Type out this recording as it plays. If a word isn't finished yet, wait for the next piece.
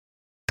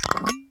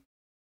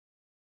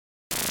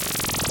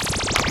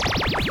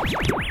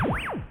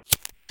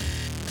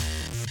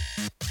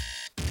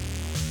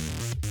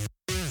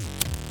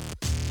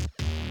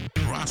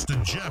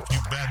Jeff, you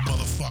bad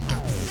motherfucker.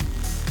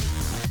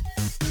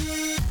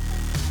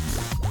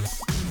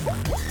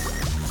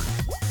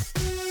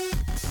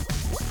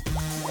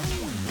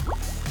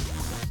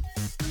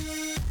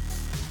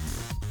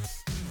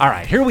 All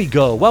right, here we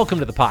go. Welcome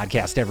to the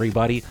podcast,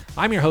 everybody.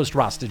 I'm your host,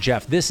 Rasta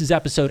Jeff. This is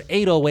episode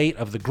 808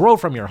 of the Grow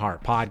From Your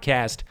Heart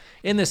podcast.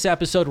 In this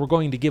episode, we're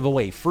going to give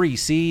away free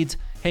seeds.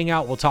 Hang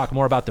out, we'll talk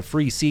more about the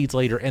free seeds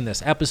later in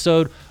this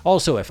episode.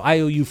 Also, if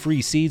I owe you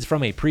free seeds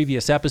from a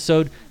previous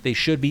episode, they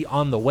should be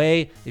on the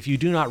way. If you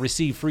do not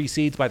receive free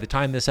seeds by the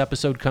time this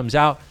episode comes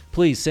out,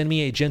 please send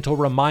me a gentle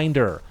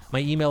reminder. My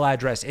email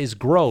address is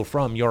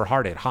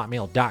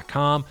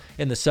growfromyourheart@hotmail.com.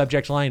 In the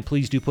subject line,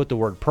 please do put the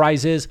word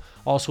prizes.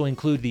 Also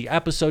include the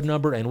episode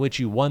number in which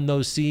you won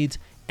those seeds,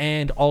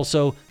 and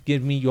also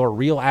give me your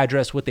real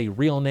address with a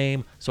real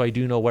name so I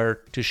do know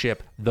where to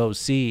ship those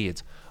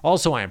seeds.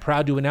 Also, I am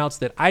proud to announce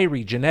that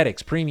Irie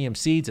Genetics Premium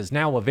Seeds is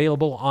now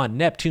available on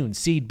Neptune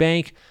Seed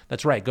Bank.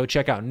 That's right, go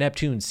check out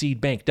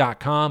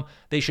NeptuneSeedBank.com.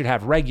 They should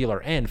have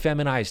regular and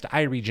feminized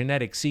Irie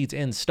Genetics seeds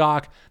in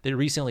stock. They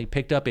recently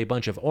picked up a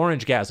bunch of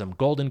Orange Gasm,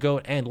 Golden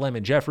Goat, and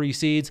Lemon Jeffrey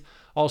seeds.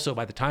 Also,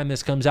 by the time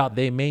this comes out,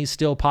 they may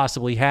still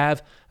possibly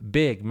have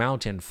Big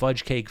Mountain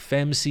Fudge Cake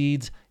Fem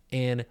seeds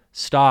in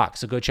stock.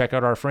 So go check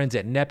out our friends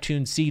at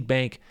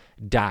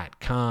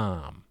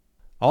NeptuneSeedBank.com.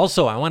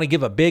 Also, I want to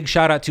give a big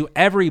shout out to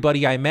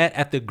everybody I met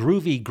at the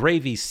Groovy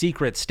Gravy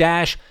Secret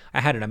Stash. I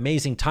had an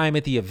amazing time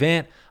at the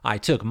event. I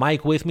took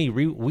Mike with me.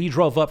 We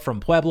drove up from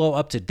Pueblo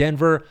up to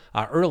Denver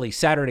early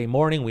Saturday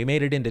morning. We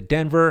made it into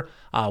Denver.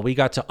 We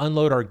got to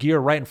unload our gear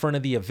right in front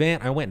of the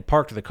event. I went and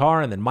parked the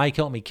car, and then Mike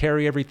helped me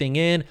carry everything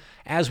in.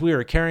 As we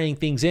were carrying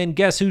things in,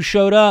 guess who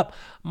showed up?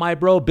 My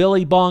bro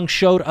Billy Bong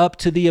showed up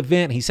to the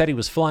event. He said he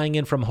was flying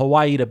in from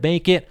Hawaii to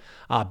make it.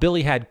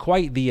 Billy had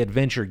quite the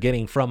adventure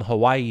getting from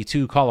Hawaii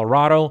to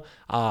Colorado.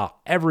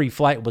 Every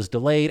flight was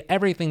delayed.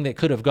 Everything that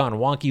could have gone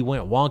wonky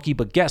went wonky.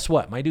 But guess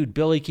what? My dude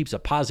Billy keeps a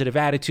positive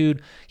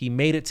attitude. He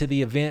made it to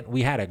the event.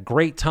 We had a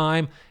great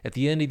time. At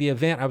the end of the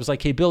event, I was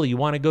like, hey, Billy, you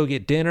want to go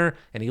get dinner?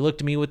 And he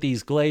looked at me with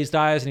these glazed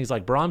eyes, and he's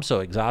like, bro, I'm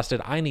so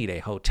exhausted. I need a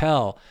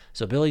hotel.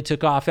 So Billy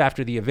took off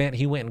after the event.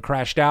 He went and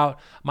crashed out.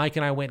 Mike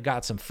and I went and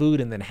got some food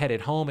and then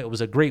headed home. It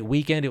was a great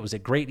weekend. It was a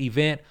great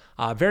event.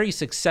 Very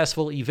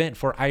successful event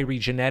for Irie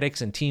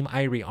Genetics and Team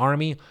Irie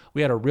Army.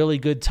 We had a really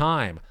good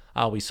time.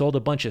 We sold a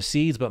bunch of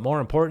seeds, but more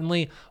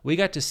importantly, we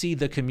got to see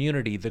the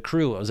community, the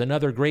crew. It was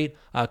another great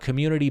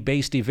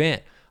community-based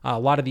event. A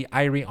lot of the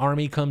Irie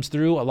Army comes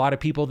through. A lot of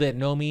people that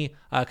know me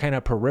kind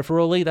of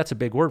peripherally, that's a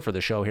big word for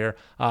the show here,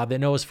 that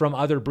know us from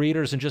other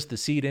breeders and just the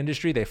seed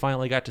industry. They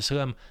finally got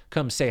to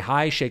come say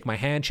hi, shake my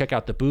hand, check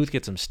out the booth,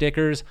 get some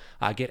stickers,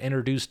 get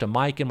introduced to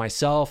Mike and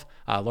myself,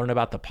 learn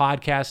about the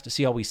podcast,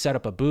 see how we set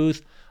up a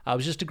booth. It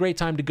was just a great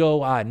time to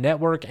go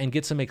network and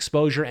get some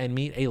exposure and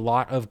meet a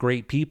lot of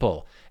great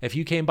people. If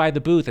you came by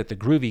the booth at the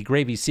Groovy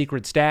Gravy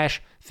Secret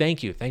Stash,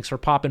 thank you. Thanks for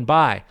popping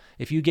by.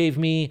 If you gave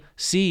me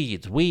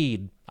seeds,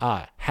 weed,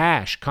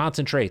 hash,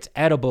 concentrates,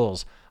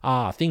 edibles,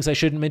 things I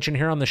shouldn't mention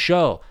here on the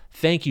show,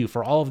 thank you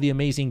for all of the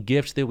amazing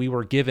gifts that we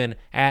were given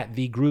at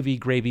the Groovy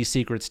Gravy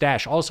Secret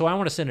Stash. Also, I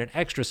want to send an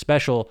extra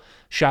special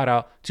shout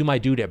out to my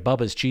dude at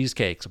Bubba's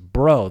Cheesecakes.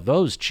 Bro,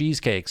 those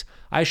cheesecakes,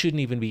 I shouldn't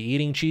even be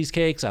eating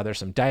cheesecakes. There's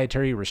some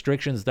dietary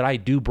restrictions that I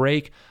do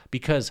break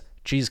because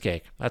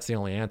cheesecake, that's the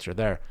only answer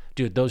there.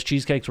 Dude, those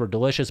cheesecakes were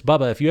delicious.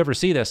 Bubba, if you ever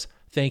see this,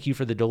 thank you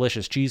for the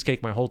delicious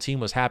cheesecake. My whole team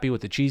was happy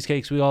with the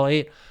cheesecakes we all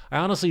ate. I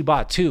honestly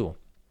bought 2.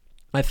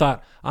 I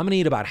thought, I'm going to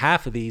eat about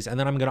half of these, and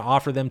then I'm going to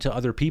offer them to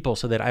other people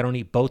so that I don't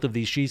eat both of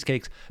these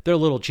cheesecakes. They're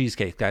little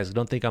cheesecakes, guys.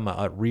 Don't think I'm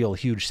a real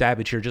huge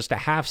savage here, just a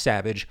half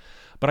savage.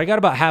 But I got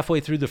about halfway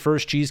through the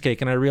first cheesecake,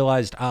 and I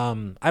realized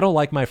I don't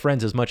like my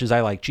friends as much as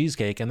I like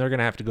cheesecake, and they're going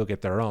to have to go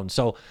get their own.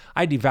 So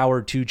I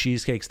devoured 2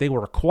 cheesecakes. They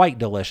were quite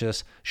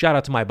delicious. Shout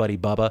out to my buddy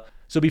Bubba.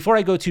 So before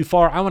I go too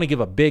far, I want to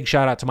give a big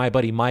shout out to my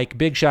buddy Mike.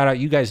 Big shout out.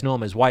 You guys know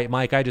him as White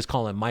Mike. I just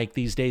call him Mike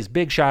these days.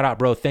 Big shout out,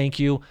 bro. Thank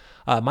you.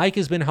 Mike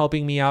has been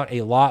helping me out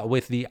a lot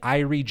with the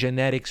Irie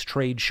Genetics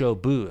Trade Show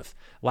booth.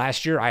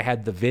 Last year, I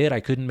had the vid.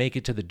 I couldn't make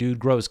it to the Dude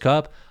Grows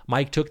Cup.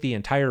 Mike took the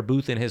entire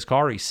booth in his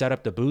car. He set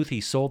up the booth.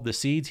 He sold the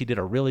seeds. He did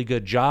a really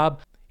good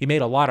job. He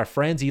made a lot of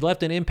friends. He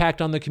left an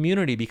impact on the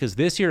community because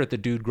this year at the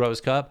Dude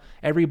Grows Cup,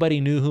 everybody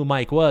knew who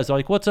Mike was. They're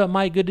like, what's up,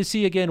 Mike? Good to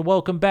see you again.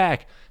 Welcome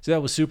back. So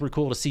that was super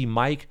cool to see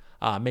Mike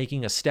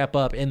making a step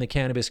up in the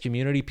cannabis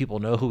community. People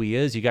know who he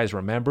is. You guys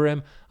remember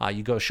him.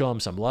 You go show him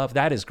some love.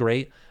 That is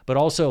great. But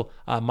also,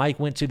 Mike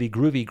went to the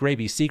Groovy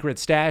Gravy Secret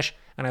Stash,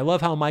 and I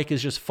love how Mike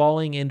is just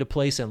falling into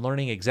place and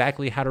learning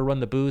exactly how to run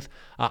the booth.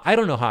 I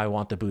don't know how I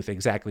want the booth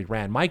exactly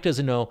ran. Mike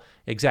doesn't know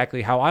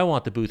exactly how I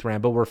want the booth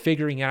ran, but we're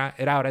figuring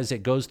it out as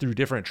it goes through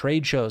different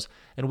trade shows,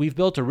 and we've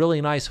built a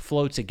really nice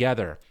flow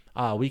together.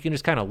 We can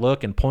just kind of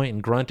look and point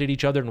and grunt at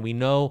each other, and we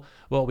know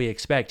what we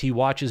expect. He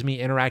watches me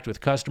interact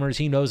with customers.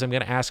 He knows I'm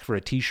going to ask for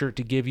a t-shirt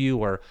to give you,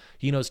 or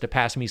he knows to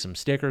pass me some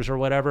stickers or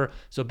whatever.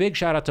 So big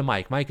shout out to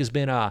Mike. Mike has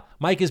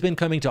been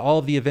coming to all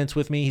of the events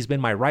with me. He's been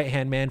my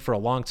right-hand man for a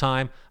long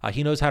time.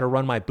 He knows how to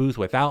run my booth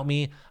without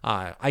me.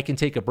 I can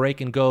take a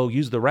break and go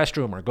use the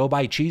restroom or go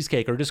buy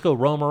cheesecake or just go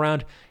roam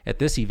around. At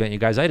this event, you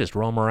guys, I just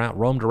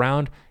roamed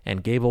around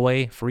and gave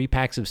away free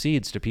packs of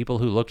seeds to people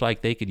who looked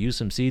like they could use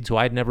some seeds who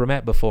I'd never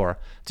met before.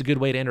 It's a good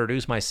way to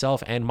introduce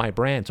myself and my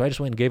brand. So I just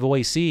went and gave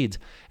away seeds,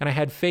 and I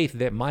had faith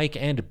that Mike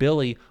and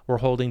Billy were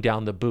holding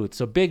down the booth.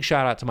 So big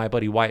shout out to my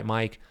buddy White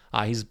Mike.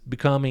 He's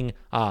becoming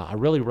a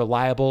really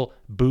reliable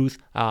booth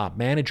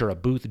manager, a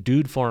booth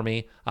dude for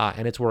me,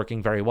 and it's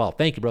working very well.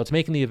 Thank you, bro. It's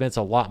making the events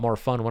a lot more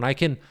fun when I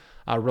can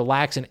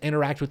relax and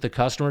interact with the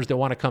customers that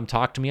want to come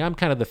talk to me. I'm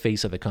kind of the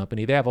face of the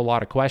company. They have a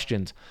lot of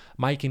questions.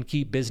 Mike can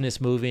keep business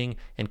moving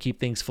and keep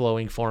things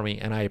flowing for me,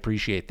 and I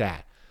appreciate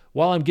that.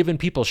 While I'm giving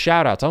people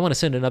shout outs, I want to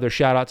send another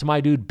shout out to my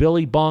dude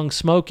Billy Bong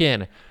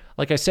Smokin'.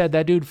 Like I said,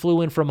 that dude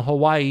flew in from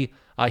Hawaii.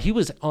 He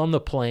was on the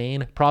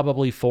plane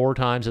probably 4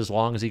 times as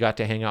long as he got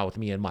to hang out with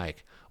me and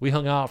Mike. We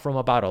hung out from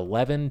about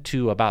 11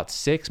 to about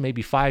 6,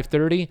 maybe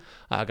 5:30.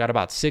 Got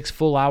about 6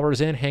 full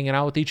hours in hanging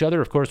out with each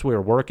other. Of course, we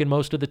were working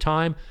most of the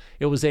time.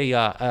 It was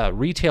a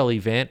retail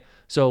event.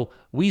 So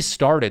we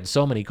started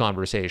so many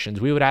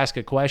conversations. We would ask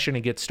a question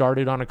and get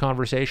started on a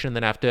conversation,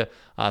 then have to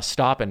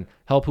stop and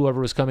help whoever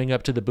was coming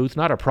up to the booth.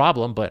 Not a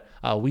problem, but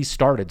we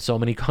started so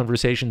many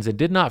conversations and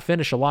did not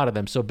finish a lot of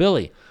them. So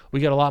Billy, we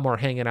got a lot more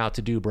hanging out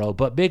to do, bro.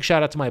 But big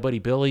shout out to my buddy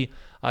Billy.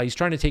 He's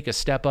trying to take a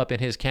step up in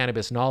his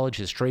cannabis knowledge,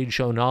 his trade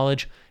show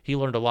knowledge. He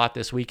learned a lot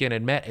this weekend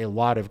and met a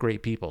lot of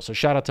great people. So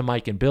shout out to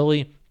Mike and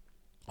Billy.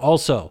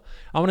 Also,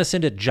 I want to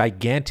send a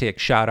gigantic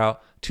shout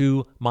out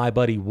to my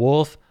buddy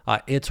Wolf.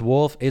 It's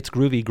Wolf. It's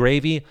Groovy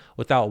Gravy.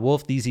 Without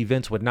Wolf, these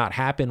events would not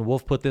happen.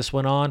 Wolf put this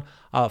one on.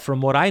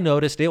 From what I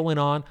noticed, it went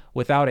on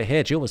without a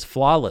hitch. It was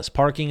flawless.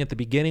 Parking at the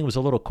beginning was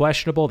a little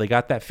questionable. They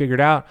got that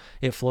figured out.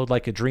 It flowed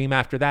like a dream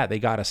after that. They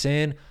got us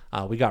in.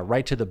 We got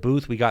right to the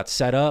booth. We got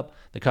set up.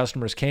 The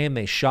customers came.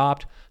 They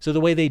shopped. So the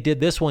way they did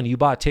this one, you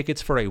bought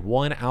tickets for a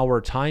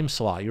 1-hour time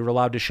slot. You were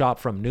allowed to shop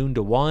from noon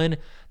to 1.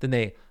 Then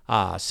they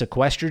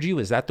sequestered you,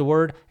 is that the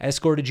word?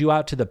 Escorted you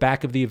out to the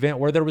back of the event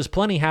where there was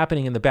plenty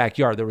happening in the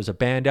backyard. There was a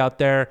band out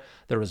there.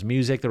 There was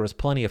music. There was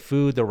plenty of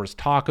food. There was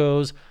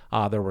tacos.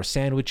 There were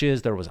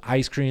sandwiches. There was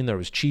ice cream. There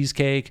was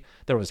cheesecake.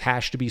 There was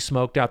hash to be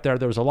smoked out there.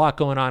 There was a lot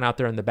going on out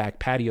there in the back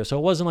patio. So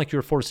it wasn't like you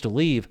were forced to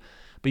leave,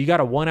 but you got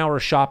a 1-hour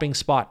shopping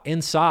spot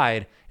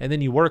inside, and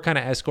then you were kind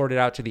of escorted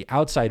out to the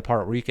outside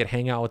part where you could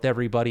hang out with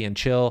everybody and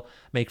chill,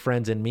 make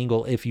friends and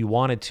mingle if you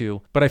wanted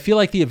to. But I feel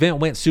like the event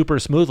went super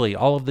smoothly.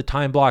 All of the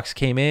time blocks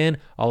came in,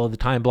 all of the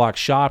time blocks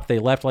shopped, they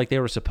left like they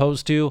were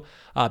supposed to.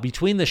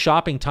 Between the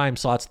shopping time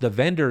slots, the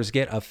vendors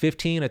get a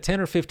 10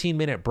 or 15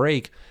 minute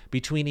break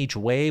between each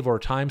wave or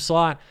time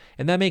slot,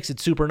 and that makes it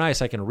super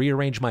nice. I can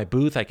rearrange my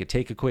booth. I could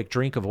take a quick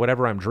drink of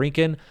whatever I'm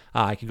drinking.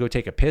 I could go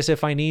take a piss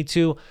if I need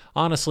to.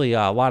 Honestly,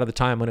 a lot of the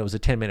time when it was a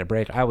 10-minute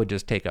break, I would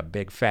just take a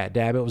big fat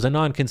dab. It was a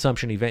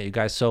non-consumption event, you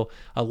guys, so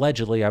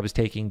allegedly I was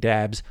taking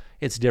dabs.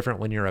 It's different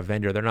when you're a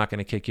vendor. They're not going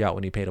to kick you out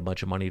when you paid a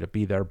bunch of money to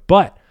be there,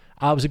 but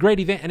it was a great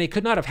event, and it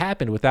could not have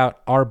happened without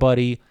our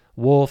buddy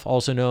Wolf,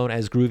 also known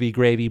as Groovy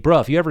Gravy. Bro,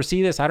 if you ever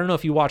see this, I don't know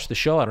if you watch the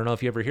show. I don't know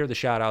if you ever hear the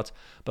shout outs,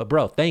 but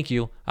bro, thank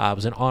you. It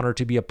was an honor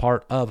to be a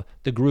part of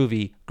the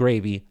Groovy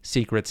Gravy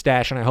Secret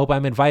Stash, and I hope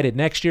I'm invited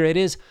next year. It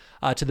is,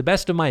 to the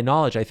best of my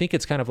knowledge, I think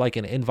it's kind of like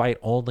an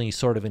invite-only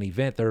sort of an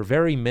event. There are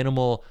very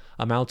minimal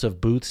amounts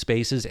of booth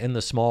spaces in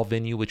the small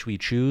venue which we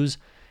choose,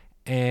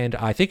 and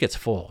I think it's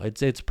full.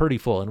 It's pretty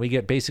full, and we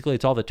get basically,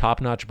 it's all the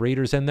top-notch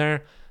breeders in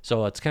there,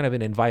 so it's kind of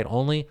an invite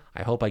only.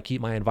 I hope I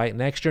keep my invite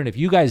next year, and if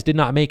you guys did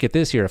not make it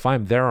this year, if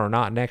I'm there or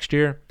not next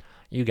year,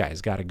 you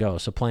guys got to go.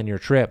 So plan your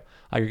trip.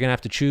 You're going to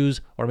have to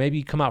choose, or maybe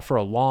you come out for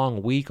a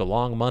long week, a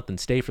long month, and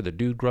stay for the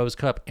Dude Grows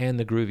Cup and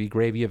the Groovy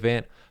Gravy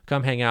event.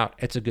 Come hang out.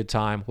 It's a good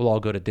time. We'll all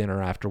go to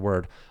dinner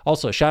afterward.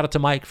 Also, shout out to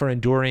Mike for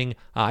enduring.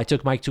 I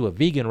took Mike to a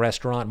vegan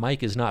restaurant.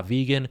 Mike is not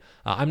vegan.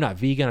 I'm not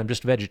vegan. I'm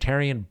just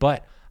vegetarian,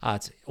 but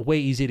it's way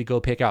easy to go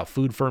pick out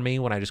food for me.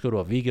 When I just go to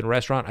a vegan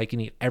restaurant, I can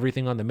eat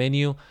everything on the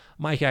menu.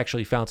 Mike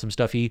actually found some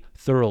stuff he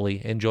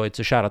thoroughly enjoyed,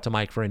 so shout out to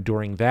Mike for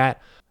enduring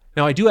that.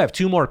 Now, I do have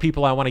 2 more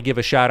people I want to give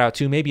a shout out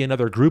to, maybe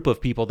another group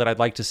of people that I'd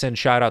like to send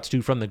shout outs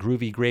to from the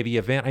Groovy Gravy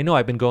event. I know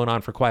I've been going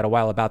on for quite a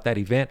while about that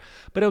event,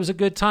 but it was a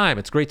good time.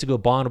 It's great to go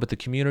bond with the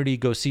community,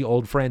 go see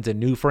old friends and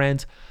new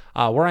friends.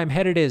 Where I'm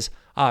headed is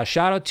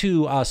shout out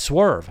to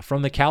Swerve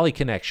from the Cali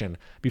Connection.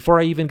 Before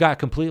I even got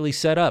completely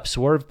set up,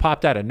 Swerve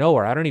popped out of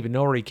nowhere. I don't even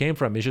know where he came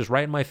from. He's just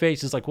right in my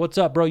face. He's like, "What's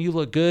up, bro? You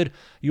look good.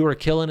 You are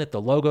killing it.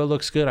 The logo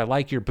looks good. I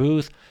like your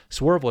booth."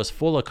 Swerve was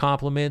full of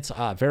compliments,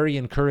 very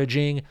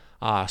encouraging.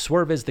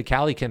 Swerve is the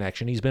Cali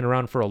Connection. He's been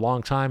around for a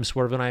long time.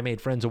 Swerve and I made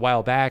friends a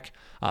while back,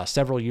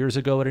 several years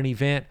ago at an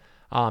event.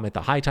 At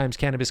the High Times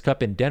Cannabis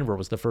Cup in Denver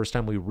was the first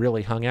time we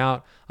really hung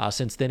out.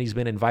 Since then, he's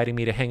been inviting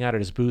me to hang out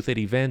at his booth at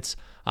events.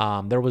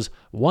 There was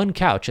one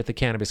couch at the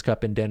Cannabis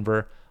Cup in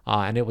Denver.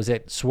 and it was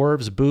at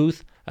Swerve's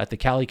booth, at the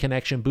Cali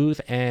Connection booth,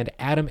 and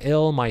Adam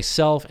Ill,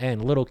 myself,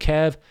 and Little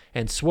Kev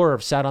and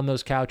Swerve sat on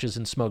those couches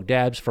and smoked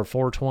dabs for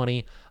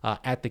 420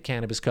 at the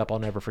Cannabis Cup. I'll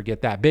never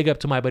forget that. Big up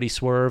to my buddy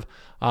Swerve.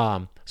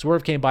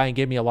 Swerve came by and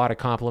gave me a lot of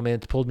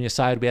compliments, pulled me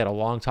aside. We had a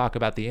long talk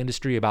about the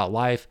industry, about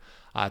life.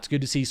 It's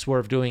good to see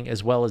Swerve doing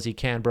as well as he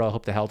can, bro.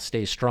 Hope the health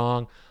stays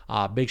strong.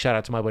 Big shout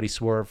out to my buddy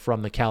Swerve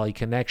from the Cali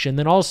Connection.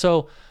 Then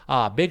also,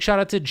 big shout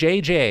out to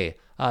JJ.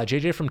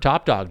 JJ from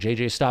Top Dog.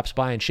 JJ stops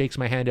by and shakes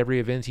my hand every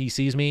event he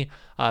sees me.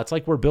 It's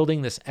like we're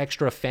building this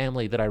extra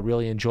family that I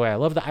really enjoy. I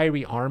love the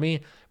Irie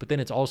Army, but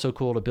then it's also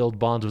cool to build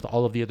bonds with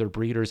all of the other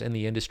breeders in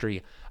the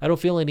industry. I don't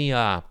feel any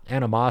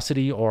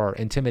animosity or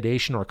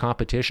intimidation or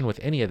competition with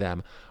any of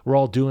them. We're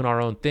all doing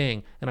our own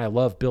thing, and I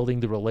love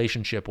building the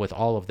relationship with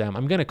all of them.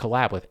 I'm going to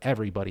collab with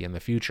everybody in the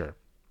future.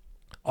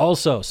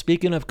 Also,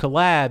 speaking of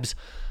collabs,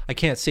 I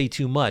can't say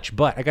too much,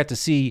 but I got to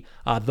see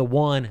the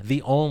one,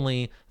 the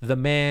only, the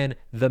man,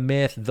 the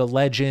myth, the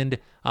legend,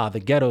 the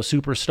ghetto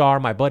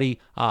superstar, my buddy.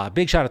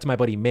 Big shout out to my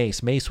buddy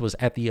Mace. Mace was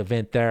at the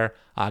event there.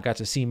 Got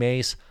to see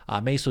Mace.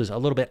 Mace was a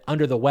little bit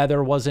under the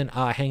weather, wasn't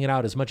hanging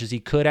out as much as he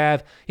could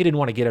have. He didn't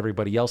want to get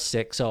everybody else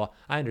sick, so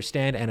I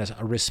understand and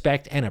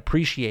respect and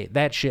appreciate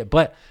that shit.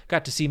 But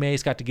got to see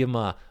Mace, got to give him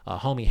a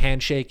homie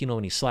handshake. You know,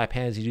 when you slap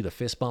hands, you do the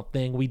fist bump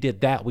thing. We did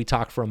that. We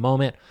talked for a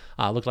moment.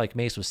 Looked like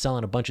Mace was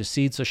selling a bunch of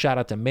seeds, so shout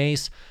out to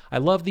Mace. I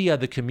love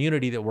the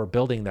community that we're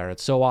building there.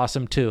 It's so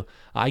awesome too.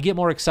 I get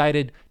more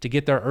excited to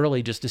get there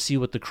early just to see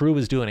what the crew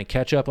is doing and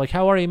catch up. Like,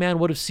 how are you, man?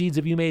 What seeds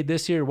have you made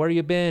this year? Where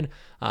you been?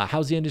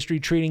 How's the industry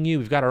treating you?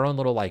 We've got our own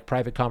little like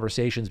private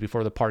conversations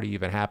before the party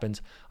even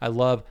happens. I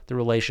love the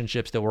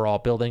relationships that we're all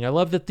building. I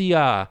love that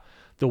the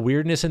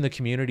weirdness in the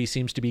community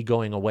seems to be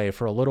going away.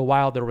 For a little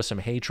while, there was some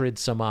hatred,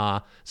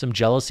 some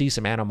jealousy,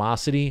 some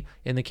animosity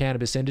in the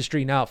cannabis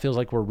industry. Now it feels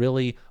like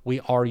we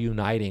are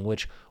uniting,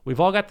 which we've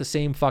all got the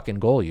same fucking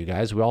goal, you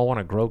guys. We all want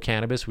to grow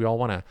cannabis. We all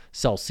want to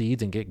sell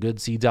seeds and get good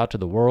seeds out to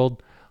the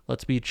world.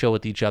 Let's be chill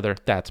with each other.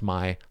 That's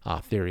my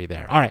theory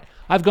there. All right.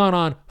 I've gone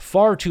on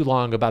far too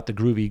long about the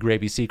Groovy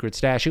Gravy Secret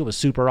Stash. It was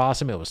super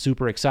awesome. It was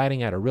super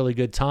exciting. I had a really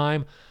good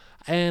time.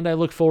 And I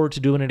look forward to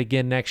doing it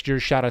again next year.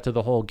 Shout out to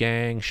the whole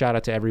gang. Shout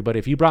out to everybody.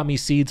 If you brought me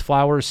seeds,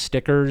 flowers,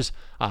 stickers,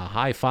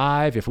 high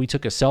five, if we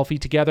took a selfie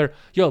together,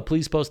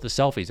 please post the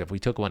selfies if we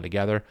took one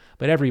together.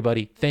 But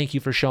everybody, thank you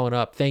for showing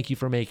up. Thank you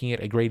for making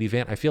it a great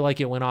event. I feel like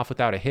it went off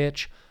without a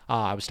hitch.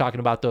 I was talking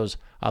about those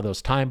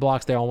time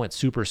blocks. They all went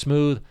super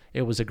smooth.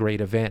 It was a great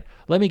event.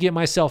 Let me get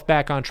myself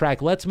back on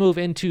track. Let's move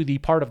into the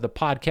part of the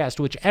podcast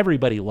which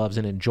everybody loves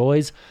and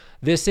enjoys.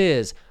 This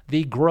is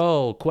the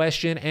Grow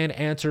question and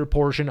answer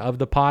portion of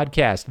the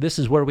podcast. This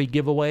is where we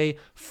give away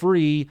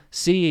free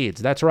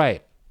seeds. That's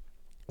right.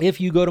 If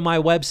you go to my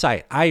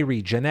website,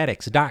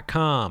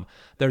 iriegenetics.com,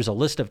 there's a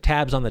list of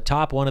tabs on the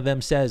top. One of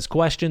them says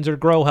questions or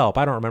grow help.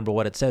 I don't remember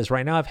what it says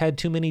right now. I've had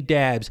too many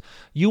dabs.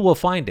 You will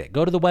find it.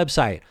 Go to the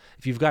website.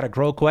 If you've got a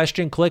grow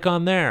question, click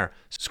on there.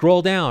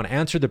 Scroll down,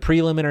 answer the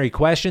preliminary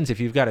questions. If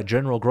you've got a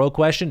general grow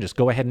question, just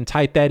go ahead and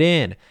type that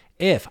in.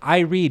 If I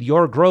read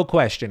your grow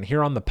question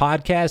here on the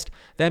podcast,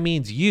 that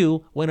means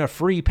you win a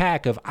free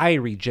pack of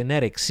Irie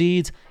genetic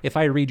seeds. If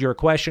I read your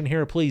question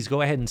here, please go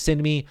ahead and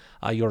send me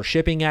your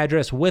shipping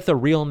address with a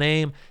real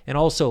name, and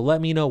also let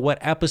me know what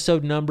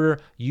episode number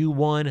you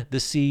won the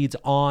seeds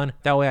on.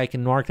 That way I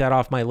can mark that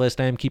off my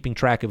list. I am keeping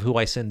track of who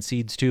I send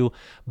seeds to,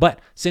 but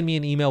send me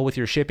an email with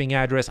your shipping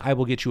address. I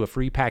will get you a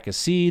free pack of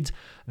seeds.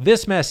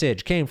 This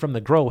message came from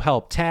the Grow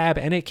Help tab,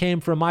 and it came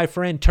from my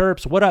friend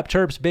Terps. What up,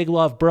 Terps? Big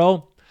love,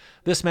 bro.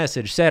 This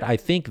message said, I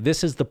think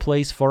this is the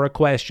place for a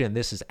question.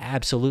 This is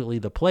absolutely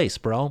the place,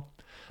 bro.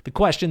 The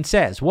question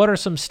says, what are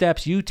some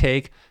steps you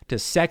take to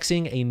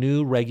sexing a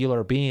new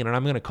regular being? And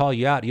I'm going to call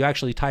you out. You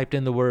actually typed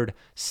in the word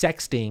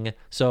sexting.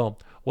 So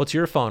what's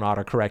your phone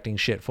autocorrecting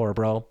shit for,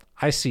 bro?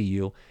 I see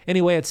you.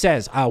 Anyway, it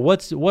says,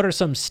 what are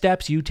some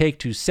steps you take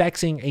to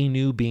sexing a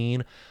new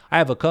bean? I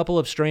have a couple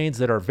of strains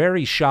that are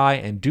very shy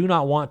and do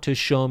not want to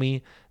show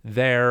me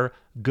their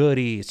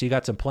goodies. So you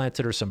got some plants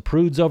that are some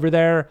prudes over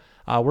there.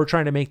 We're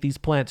trying to make these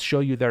plants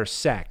show you their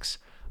sex.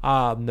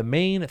 The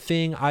main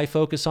thing I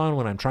focus on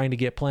when I'm trying to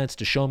get plants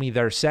to show me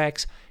their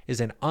sex is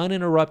an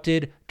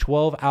uninterrupted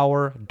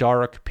 12-hour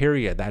dark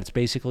period. That's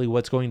basically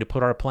what's going to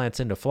put our plants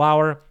into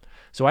flower.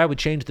 So I would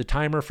change the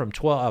timer from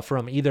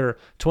either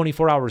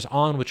 24 hours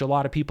on, which a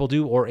lot of people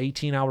do, or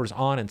 18 hours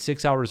on and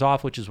 6 hours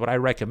off, which is what I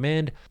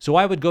recommend. So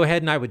I would go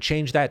ahead and I would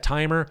change that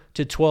timer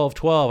to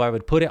 12-12. I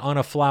would put it on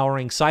a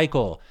flowering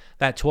cycle.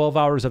 That 12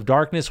 hours of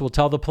darkness will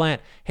tell the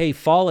plant, hey,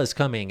 fall is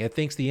coming. It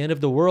thinks the end of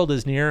the world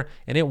is near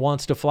and it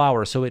wants to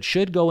flower. So it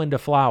should go into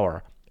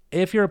flower.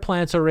 If your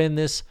plants are in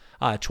this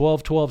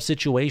 12-12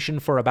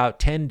 situation for about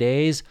 10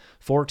 days,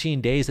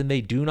 14 days, and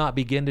they do not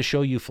begin to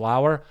show you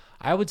flower,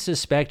 I would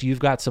suspect you've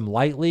got some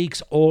light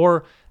leaks,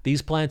 or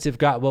these plants have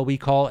got what we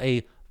call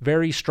a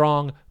very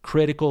strong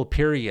critical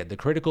period. The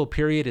critical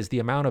period is the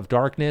amount of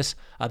darkness,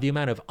 the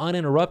amount of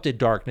uninterrupted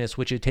darkness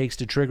which it takes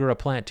to trigger a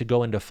plant to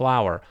go into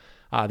flower.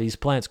 These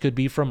plants could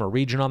be from a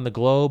region on the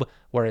globe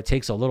where it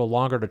takes a little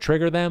longer to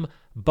trigger them,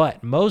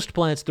 but most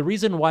plants, the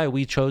reason why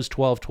we chose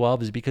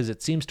 1212 is because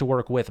it seems to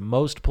work with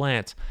most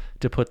plants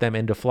to put them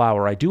into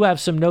flower. I do have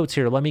some notes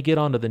here. Let me get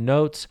onto the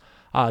notes.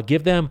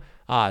 Give them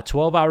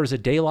 12 hours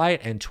of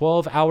daylight and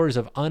 12 hours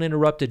of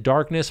uninterrupted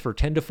darkness for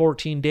 10 to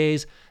 14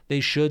 days. They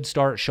should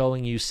start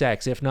showing you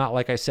sex. If not,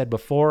 like I said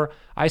before,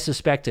 I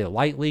suspect a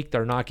light leak.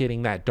 They're not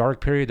getting that dark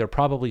period. They're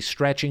probably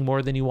stretching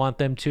more than you want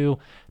them to.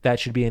 That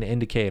should be an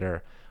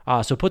indicator.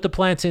 So put the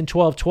plants in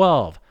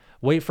 1212.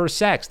 Wait for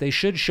sex. They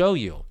should show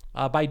you.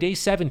 By day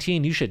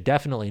 17, you should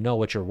definitely know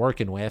what you're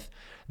working with.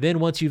 Then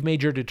once you've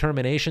made your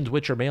determinations,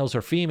 which are males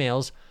or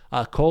females,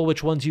 cull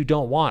which ones you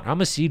don't want.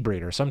 I'm a seed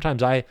breeder.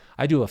 Sometimes I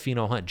do a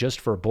pheno hunt just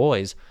for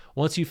boys.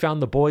 Once you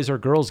found the boys or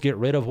girls, get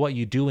rid of what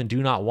you do and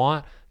do not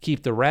want.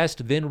 Keep the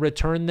rest, then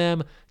return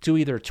them to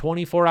either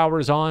 24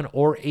 hours on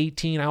or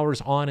 18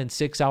 hours on and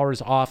 6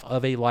 hours off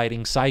of a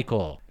lighting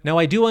cycle. Now,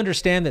 I do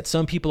understand that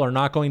some people are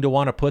not going to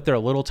want to put their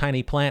little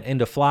tiny plant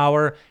into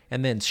flower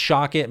and then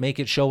shock it, make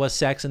it show us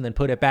sex, and then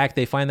put it back.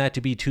 They find that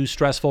to be too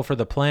stressful for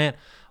the plant.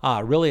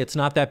 Really, it's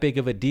not that big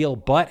of a deal,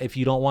 but if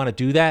you don't want to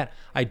do that,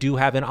 I do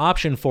have an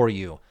option for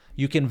you.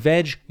 You can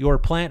veg your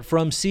plant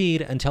from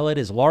seed until it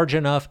is large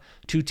enough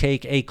to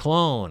take a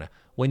clone.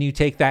 When you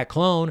take that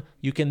clone,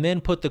 you can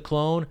then put the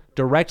clone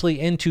directly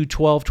into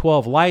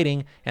 1212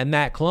 lighting, and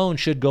that clone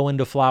should go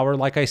into flower,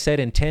 like I said,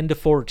 in 10 to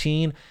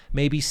 14,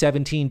 maybe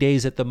 17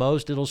 days at the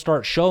most. It'll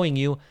start showing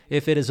you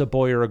if it is a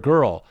boy or a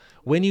girl.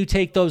 When you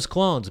take those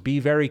clones, be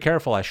very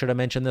careful. I should have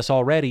mentioned this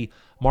already.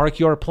 Mark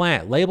your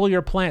plant. Label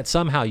your plant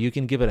somehow. You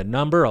can give it a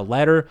number, a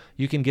letter.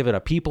 You can give it a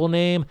people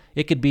name.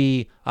 It could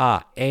be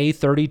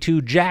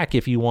A32 Jack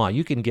if you want.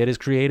 You can get as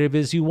creative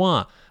as you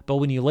want. But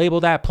when you label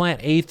that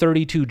plant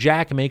A32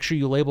 Jack, make sure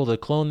you label the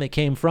clone that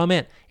came from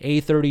it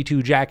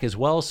A32 Jack as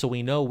well, so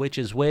we know which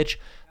is which.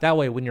 That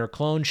way, when your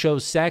clone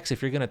shows sex,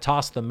 if you're going to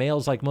toss the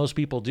males like most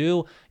people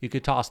do, you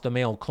could toss the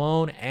male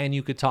clone and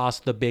you could toss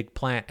the big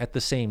plant at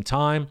the same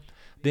time.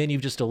 Then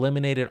you've just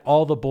eliminated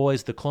all the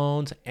boys, the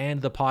clones,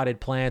 and the potted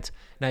plants.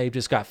 Now you've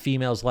just got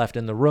females left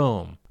in the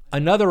room.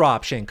 Another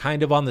option,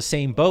 kind of on the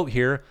same boat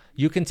here,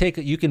 you can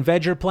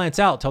veg your plants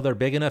out till they're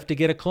big enough to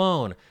get a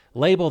clone.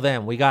 Label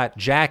them. We got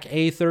Jack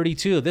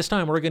A32. This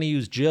time we're going to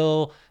use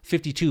Jill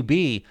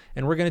 52B,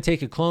 and we're going to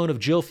take a clone of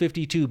Jill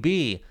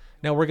 52B.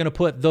 Now we're going to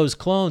put those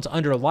clones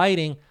under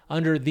lighting,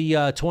 under the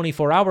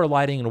 24-hour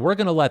lighting, and we're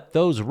going to let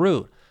those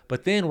root.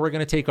 But then we're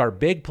going to take our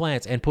big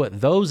plants and put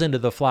those into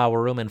the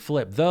flower room and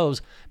flip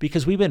those,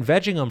 because we've been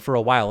vegging them for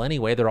a while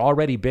anyway. They're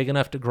already big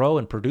enough to grow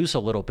and produce a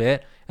little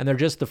bit, and they're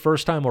just the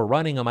first time we're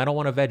running them. I don't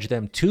want to veg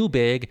them too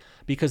big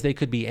because they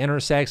could be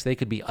intersex, they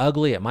could be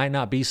ugly, it might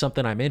not be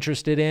something I'm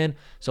interested in.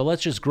 So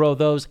let's just grow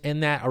those in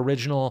that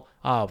original,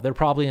 they're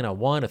probably in a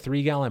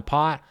 3-gallon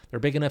pot.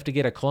 They're big enough to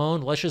get a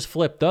clone. Let's just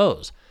flip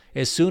those.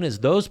 As soon as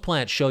those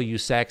plants show you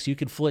sex, you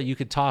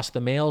could toss the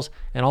males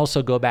and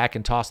also go back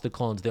and toss the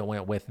clones that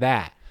went with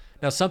that.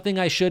 Now, something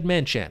I should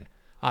mention,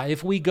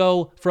 if we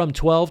go from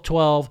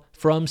 1212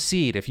 from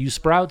seed, if you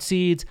sprout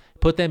seeds,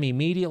 put them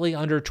immediately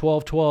under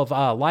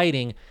 1212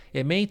 lighting,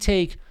 it may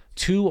take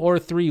 2 or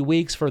 3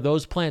 weeks for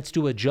those plants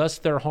to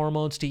adjust their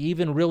hormones to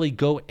even really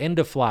go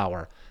into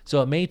flower.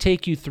 So it may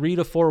take you 3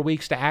 to 4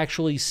 weeks to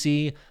actually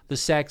see the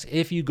sex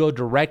if you go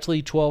directly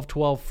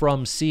 1212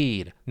 from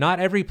seed. Not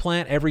every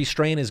plant, every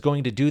strain is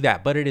going to do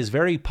that, but it is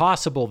very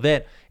possible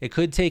that it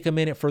could take a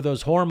minute for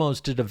those hormones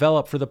to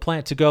develop, for the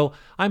plant to go,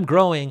 I'm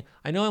growing,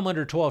 I know I'm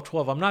under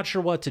 1212, I'm not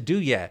sure what to do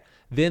yet.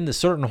 Then the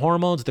certain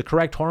hormones, the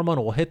correct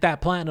hormone will hit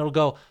that plant and it'll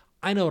go,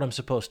 I know what I'm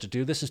supposed to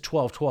do. This is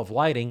 1212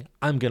 lighting.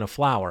 I'm going to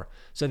flower.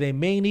 So they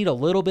may need a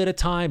little bit of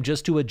time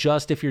just to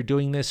adjust if you're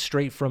doing this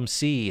straight from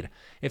seed.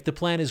 If the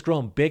plant has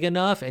grown big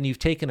enough and you've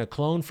taken a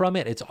clone from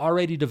it, it's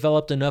already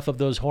developed enough of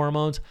those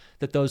hormones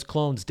that those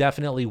clones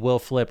definitely will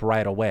flip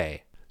right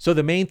away. So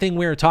the main thing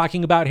we're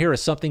talking about here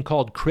is something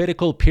called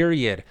critical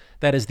period.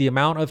 That is the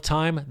amount of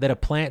time that a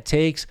plant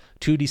takes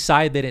to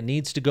decide that it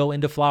needs to go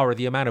into flower,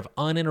 the amount of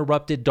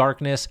uninterrupted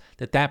darkness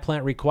that that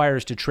plant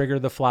requires to trigger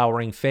the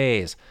flowering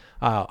phase.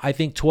 I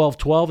think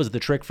 1212 is the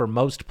trick for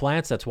most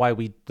plants. That's why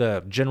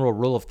the general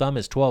rule of thumb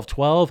is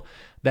 1212.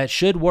 That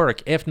should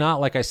work. If not,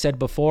 like I said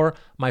before,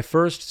 my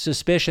first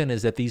suspicion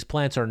is that these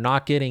plants are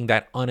not getting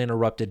that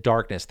uninterrupted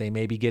darkness. They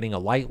may be getting a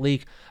light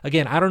leak.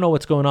 Again, I don't know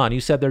what's going on. You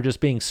said they're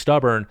just being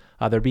stubborn.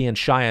 They're being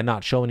shy and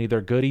not showing you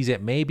their goodies.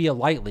 It may be a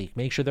light leak.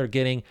 Make sure they're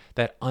getting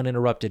that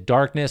uninterrupted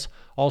darkness.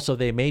 Also,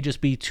 they may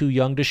just be too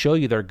young to show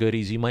you their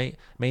goodies. You may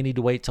need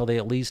to wait till they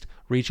at least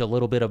reach a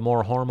little bit of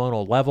more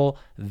hormonal level.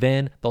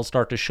 Then they'll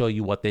start to show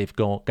you what they've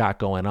got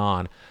going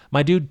on.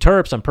 My dude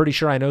Terps, I'm pretty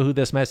sure I know who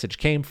this message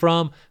came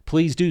from.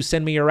 Please do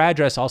send me your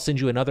address. I'll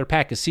send you another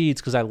pack of seeds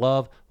because I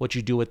love what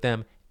you do with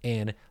them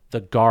in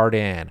the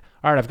garden.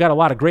 All right, I've got a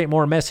lot of great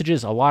more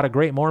messages.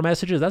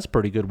 That's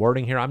pretty good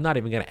wording here. I'm not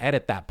even going to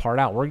edit that part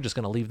out. We're just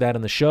going to leave that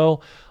in the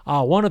show.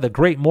 One of the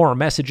great more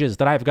messages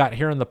that I've got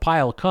here in the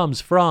pile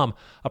comes from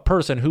a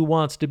person who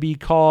wants to be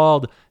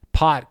called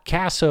Pot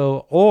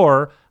Casso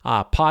or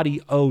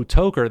Potty O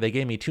Toker. They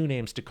gave me 2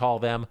 names to call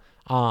them.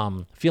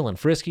 Feeling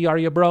frisky, are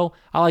you, bro?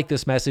 I like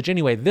this message.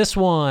 Anyway, this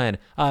one,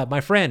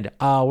 my friend,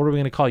 what are we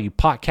going to call you?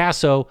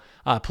 Potcasso.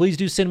 Please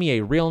do send me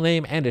a real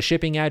name and a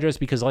shipping address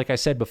because, like I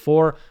said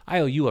before, I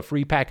owe you a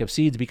free pack of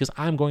seeds because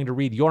I'm going to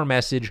read your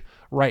message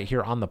right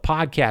here on the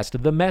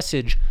podcast. The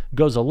message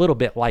goes a little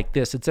bit like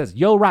this. It says,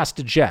 Yo,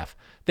 Rasta Jeff.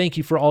 Thank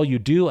you for all you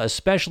do,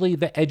 especially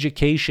the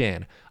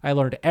education. I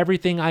learned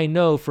everything I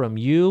know from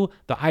you,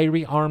 the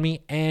Irie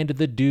Army, and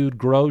the Dude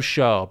Grow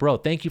Show. Bro,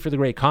 thank you for the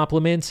great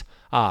compliments.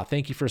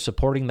 Thank you for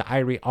supporting the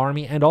Irie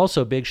Army, and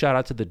also big shout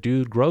out to the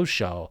Dude Grow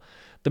Show.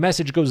 The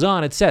message goes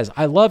on. It says,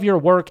 I love your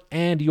work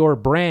and your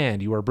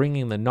brand. You are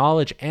bringing the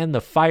knowledge and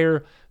the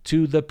fire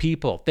to the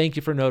people. Thank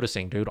you for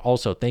noticing, dude.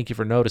 Also, thank you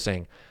for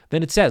noticing.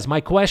 Then it says,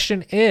 my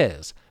question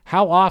is,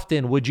 how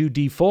often would you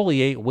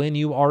defoliate when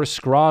you are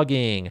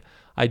scrogging?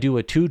 I do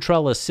a 2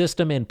 trellis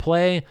system in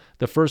play.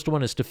 The first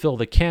one is to fill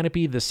the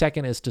canopy. The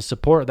second is to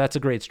support. That's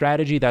a great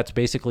strategy. That's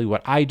basically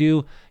what I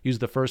do. Use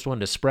the first one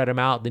to spread them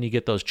out. Then you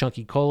get those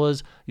chunky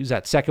colas. Use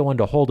that second one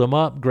to hold them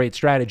up. Great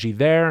strategy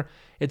there.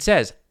 It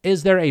says,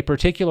 is there a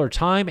particular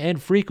time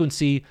and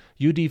frequency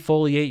you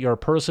defoliate your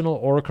personal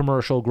or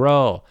commercial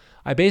grow?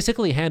 I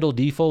basically handle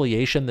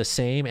defoliation the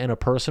same in a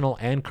personal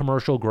and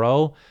commercial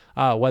grow.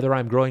 Whether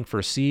I'm growing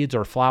for seeds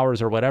or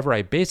flowers or whatever,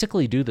 I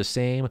basically do the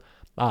same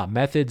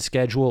method,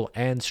 schedule,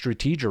 and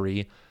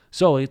strategery.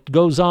 So it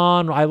goes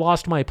on. I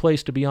lost my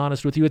place, to be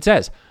honest with you. It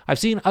says, I've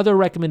seen other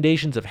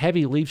recommendations of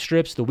heavy leaf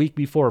strips the week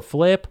before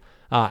flip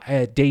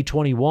at day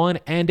 21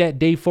 and at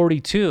day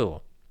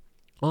 42.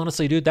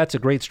 Honestly, dude, that's a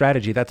great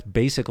strategy. That's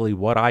basically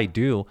what I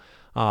do.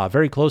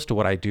 Very close to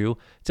what I do.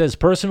 It says,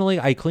 personally,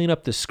 I clean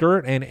up the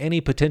skirt and any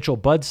potential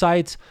bud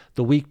sites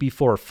the week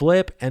before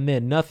flip, and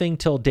then nothing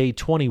till day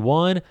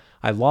 21.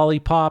 I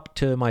lollipop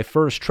to my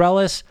first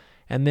trellis,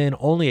 and then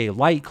only a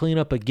light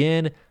cleanup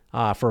again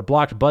for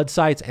blocked bud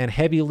sites and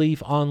heavy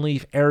leaf on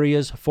leaf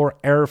areas for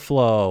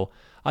airflow.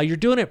 You're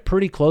doing it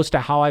pretty close to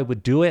how I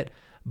would do it,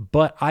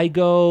 but I've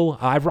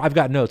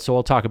got notes, so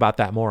we'll talk about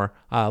that more.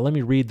 Let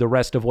me read the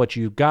rest of what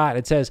you've got.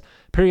 It says,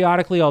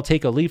 periodically I'll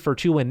take a leaf or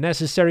two when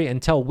necessary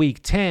until week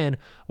 10,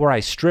 where I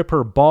strip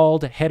her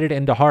bald, headed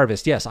into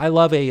harvest. Yes, I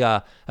love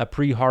a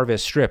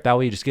pre-harvest strip. That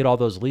way you just get all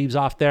those leaves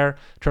off there,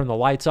 turn the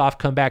lights off,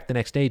 come back the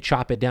next day,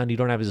 chop it down. You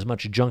don't have as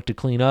much junk to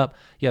clean up.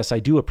 Yes, I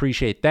do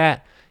appreciate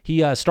that.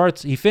 He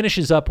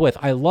finishes up with,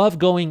 I love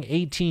going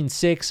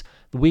 18-6,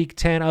 week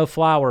 10 of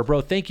flower.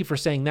 Bro, thank you for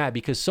saying that,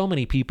 because so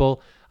many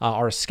people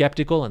are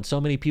skeptical, and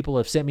so many people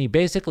have sent me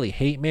basically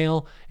hate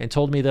mail and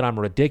told me that I'm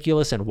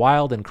ridiculous and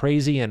wild and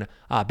crazy and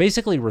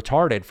basically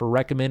retarded for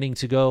recommending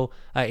to go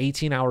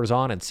 18 hours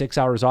on and 6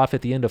 hours off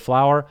at the end of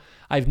flower.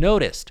 I've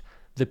noticed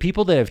the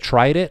people that have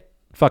tried it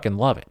fucking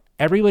love it.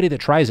 Everybody that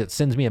tries it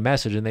sends me a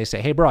message and they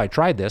say, hey bro, I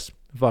tried this.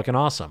 Fucking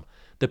awesome.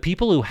 The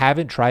people who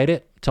haven't tried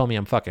it tell me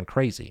I'm fucking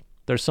crazy.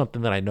 There's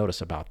something that I notice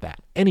about that.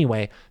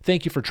 Anyway,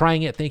 thank you for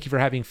trying it. Thank you for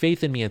having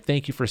faith in me. And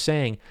thank you for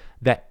saying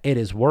that it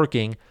is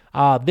working.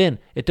 Then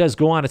it does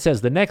go on. It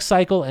says, the next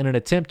cycle, in an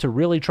attempt to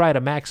really try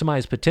to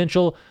maximize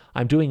potential,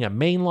 I'm doing a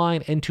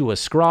mainline into a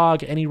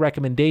scrog. Any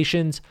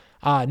recommendations?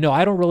 No,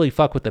 I don't really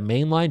fuck with the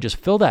mainline. Just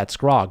fill that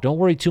scrog. Don't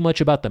worry too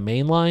much about the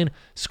mainline.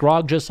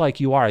 Scrog just like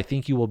you are. I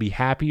think you will be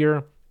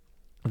happier.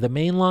 The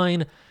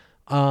mainline...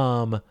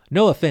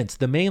 no offense.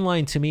 The main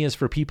line to me is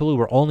for people who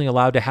are only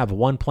allowed to have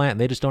one plant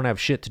and they just don't have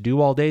shit to do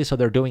all day. So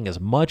they're doing as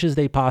much as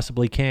they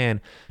possibly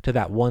can to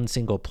that one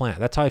single plant.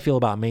 That's how I feel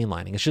about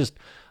mainlining. It's just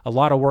a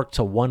lot of work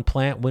to one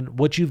plant. When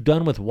what you've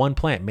done with one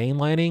plant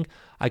mainlining,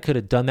 I could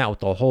have done that with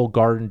the whole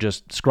garden,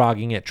 just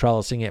scrogging it,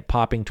 trellising it,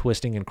 popping,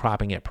 twisting, and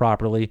cropping it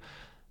properly.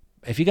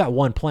 If you got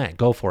one plant,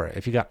 go for it.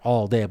 If you got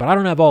all day, but I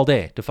don't have all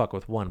day to fuck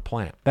with one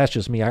plant. That's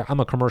just me.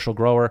 I'm a commercial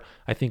grower.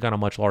 I think on a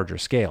much larger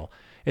scale.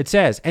 It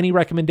says, any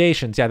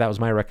recommendations? Yeah, that was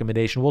my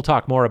recommendation. We'll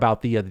talk more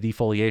about the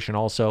defoliation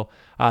also.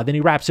 Then he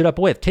wraps it up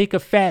with, take a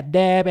fat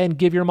dab and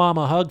give your mom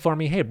a hug for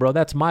me. Hey, bro,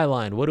 that's my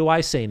line. What do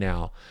I say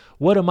now?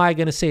 What am I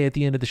going to say at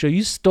the end of the show?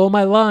 You stole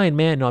my line,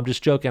 man. No, I'm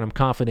just joking. I'm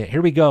confident.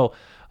 Here we go.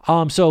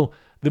 So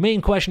the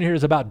main question here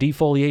is about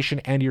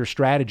defoliation and your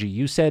strategy.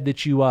 You said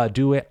that you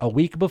do it a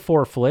week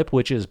before flip,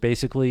 which is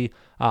basically,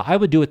 I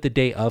would do it the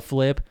day of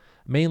flip,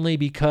 mainly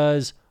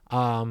because...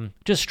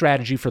 just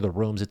strategy for the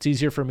rooms. It's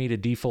easier for me to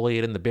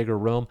defoliate in the bigger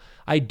room.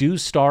 I do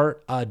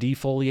start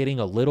defoliating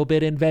a little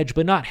bit in veg,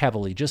 but not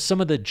heavily. Just some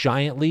of the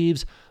giant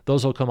leaves,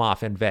 those will come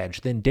off in veg.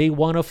 Then day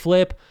 1 of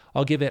flip,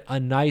 I'll give it a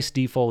nice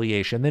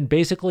defoliation. Then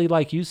basically,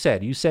 like you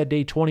said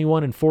day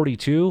 21 and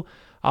 42.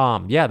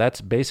 Yeah, that's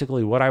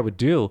basically what I would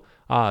do.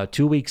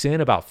 2 weeks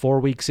in, about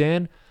 4 weeks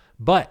in.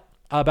 But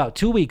about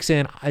 2 weeks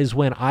in is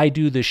when I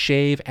do the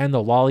shave and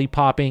the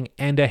lollipopping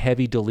and a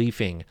heavy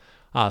deleafing.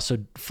 So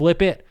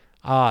flip it.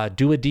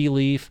 Do a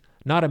de-leaf,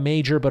 not a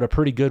major, but a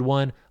pretty good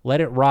one.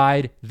 Let it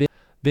ride.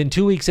 Then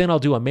 2 weeks in, I'll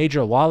do a major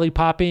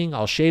lollipopping.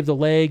 I'll shave the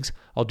legs.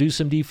 I'll do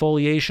some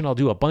defoliation. I'll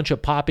do a bunch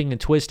of popping and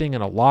twisting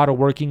and a lot of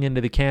working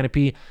into the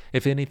canopy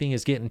if anything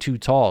is getting too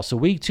tall. So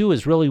week 2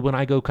 is really when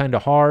I go kind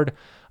of hard.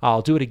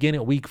 I'll do it again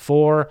at week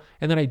 4.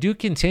 And then I do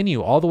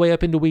continue all the way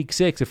up into week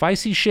 6. If I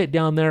see shit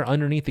down there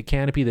underneath the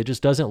canopy that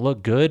just doesn't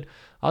look good,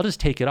 I'll just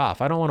take it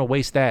off. I don't want to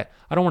waste that.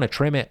 I don't want to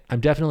trim it. I'm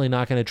definitely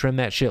not going to trim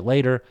that shit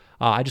later.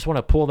 I just want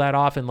to pull that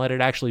off and let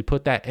it actually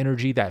put that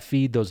energy, that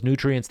feed, those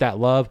nutrients, that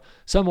love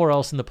somewhere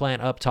else in the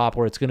plant up top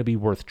where it's going to be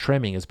worth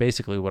trimming is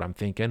basically what I'm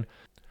thinking.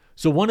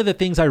 So one of the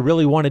things I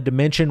really wanted to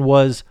mention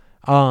was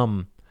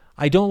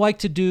I don't like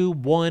to do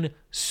one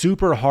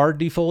super hard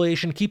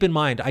defoliation. Keep in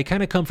mind, I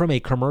kind of come from a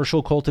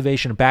commercial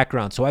cultivation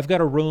background. So I've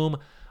got a room,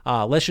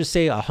 let's just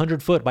say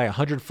 100 foot by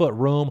 100 foot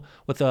room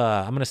with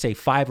I'm going to say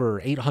 500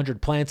 or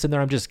 800 plants in there.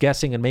 I'm just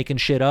guessing and making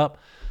shit up.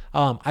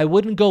 I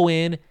wouldn't go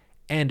in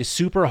and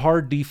super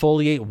hard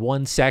defoliate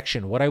one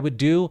section. What I would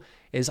do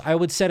is I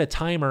would set a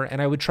timer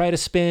and I would try to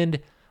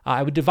spend,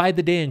 I would divide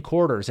the day in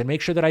quarters and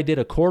make sure that I did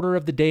a quarter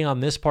of the day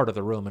on this part of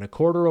the room and a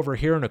quarter over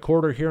here and a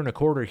quarter here and a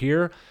quarter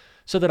here,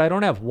 so that I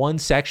don't have one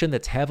section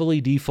that's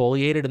heavily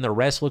defoliated and the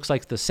rest looks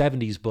like the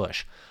 70s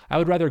bush. I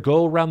would rather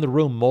go around the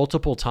room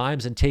multiple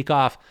times and take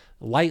off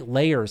light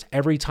layers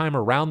every time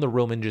around the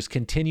room and just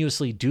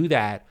continuously do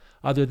that,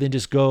 other than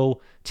just go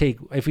take,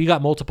 if we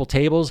got multiple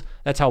tables,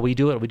 that's how we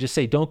do it. We just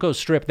say, don't go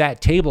strip that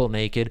table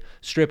naked,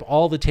 strip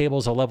all the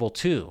tables a level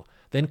 2.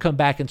 Then come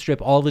back and strip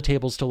all the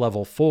tables to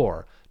level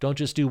 4. Don't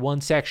just do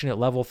one section at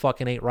level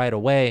fucking 8 right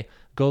away.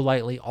 Go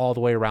lightly all the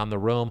way around the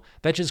room.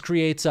 That just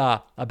creates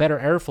a better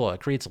airflow.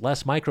 It creates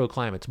less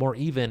microclimates, more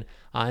even,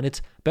 and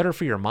it's better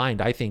for your mind,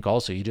 I think,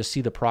 also. You just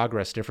see the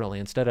progress differently.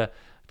 Instead of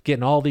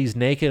getting all these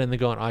naked and then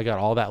going, oh, I got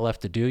all that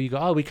left to do, you go,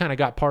 oh, we kind of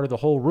got part of the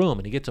whole room,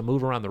 and you get to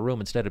move around the room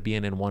instead of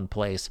being in one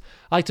place.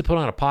 I like to put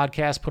on a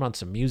podcast, put on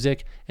some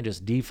music, and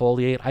just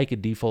defoliate. I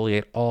could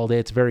defoliate all day.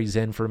 It's very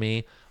zen for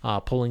me,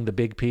 pulling the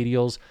big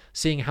petials.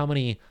 Seeing how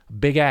many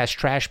big-ass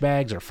trash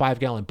bags or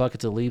 5-gallon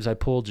buckets of leaves I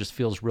pulled just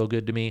feels real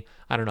good to me.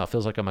 I don't know, it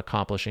feels like I'm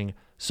accomplishing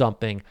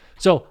something.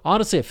 So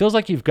honestly, it feels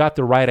like you've got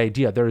the right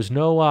idea. There's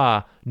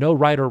no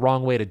right or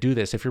wrong way to do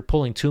this. If you're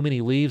pulling too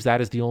many leaves,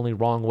 that is the only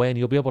wrong way, and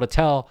you'll be able to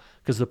tell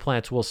because the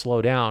plants will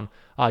slow down.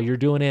 You're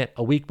doing it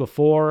a week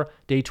before,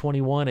 day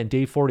 21 and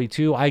day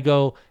 42. I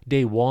go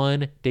day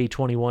 1, day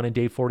 21, and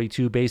day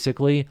 42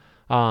 basically.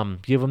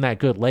 Give them that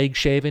good leg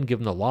shaving, give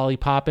them the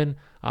lollipopping.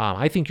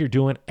 I think you're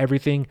doing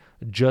everything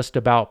just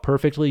about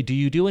perfectly. Do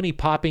you do any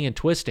popping and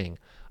twisting?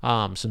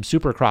 Some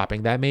super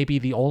cropping? That may be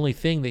the only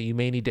thing that you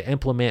may need to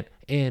implement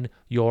in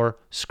your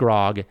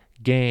scrog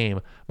game.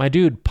 My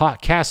dude,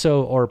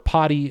 Casso or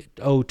Potty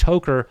O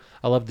Toker,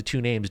 I love the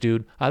 2 names,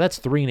 dude. That's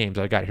 3 names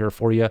I got here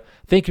for you.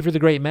 Thank you for the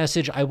great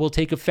message. I will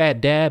take a fat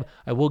dab.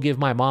 I will give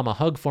my mom a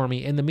hug for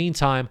me. In the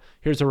meantime,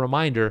 here's a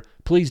reminder.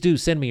 Please do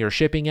send me your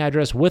shipping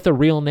address with a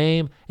real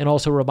name, and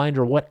also a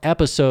reminder what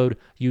episode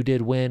you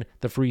did win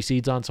the free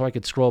seeds on, so I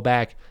could scroll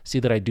back, see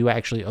that I do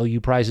actually owe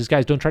you prizes.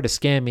 Guys, don't try to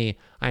scam me.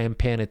 I am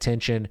paying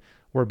attention.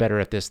 We're better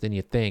at this than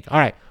you think. All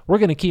right, we're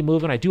going to keep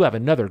moving. I do have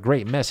another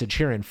great message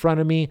here in front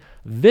of me.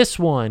 This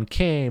one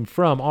came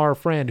from our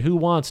friend who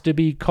wants to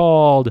be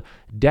called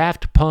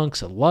Daft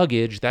Punk's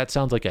Luggage. That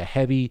sounds like a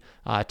heavy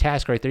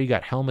task right there. You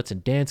got helmets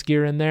and dance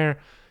gear in there.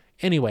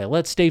 Anyway,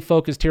 let's stay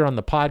focused here on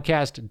the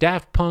podcast.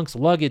 Daft Punk's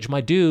Luggage,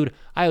 my dude,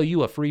 I owe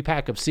you a free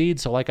pack of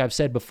seeds. So like I've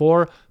said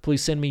before,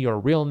 please send me your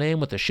real name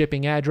with the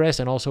shipping address,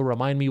 and also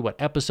remind me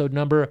what episode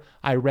number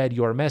I read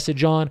your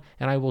message on,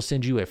 and I will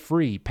send you a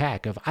free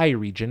pack of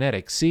Irie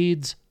genetic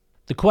seeds.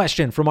 The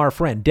question from our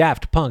friend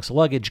Daft Punk's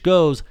Luggage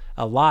goes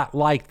a lot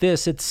like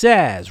this. It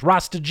says,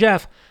 Rasta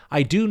Jeff,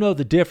 I do know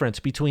the difference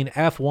between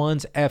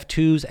F1s,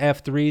 F2s,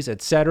 F3s,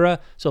 etc.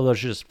 So those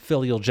are just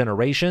filial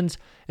generations.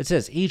 It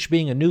says each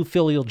being a new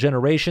filial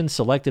generation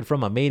selected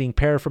from a mating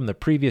pair from the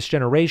previous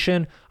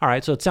generation. All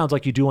right, so it sounds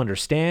like you do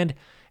understand.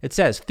 It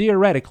says,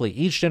 theoretically,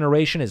 each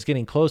generation is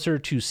getting closer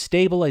to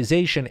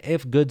stabilization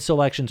if good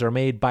selections are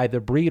made by the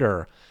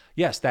breeder.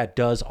 Yes, that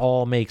does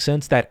all make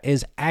sense. That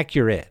is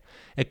accurate.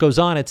 It goes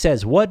on, it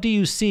says, what do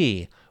you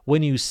see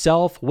when you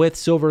self with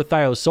silver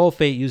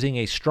thiosulfate using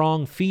a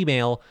strong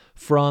female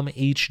from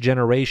each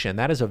generation?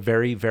 That is a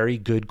very, very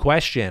good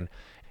question.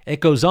 It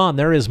goes on,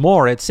 there is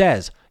more. It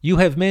says, you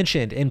have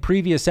mentioned in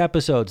previous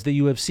episodes that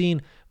you have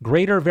seen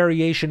greater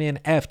variation in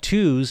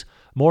F2s,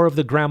 more of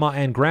the grandma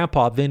and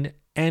grandpa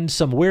and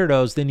some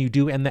weirdos than you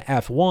do in the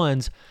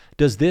F1s.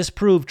 Does this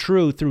prove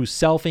true through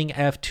selfing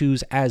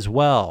F2s as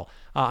well?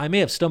 I may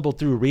have stumbled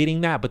through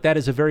reading that, but that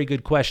is a very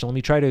good question. Let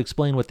me try to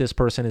explain what this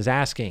person is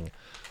asking.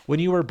 When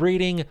you are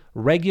breeding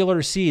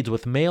regular seeds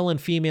with male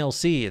and female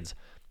seeds,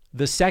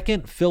 the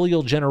second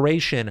filial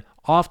generation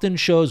often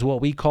shows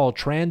what we call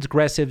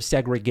transgressive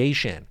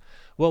segregation.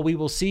 What we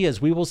will see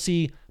is we will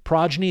see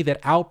progeny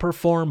that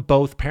outperform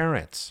both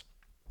parents.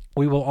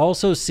 We will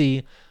also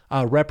see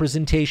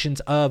representations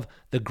of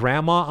the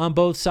grandma on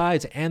both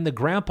sides and the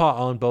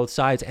grandpa on both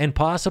sides, and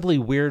possibly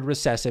weird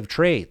recessive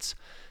traits.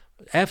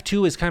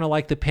 F2 is kind of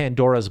like the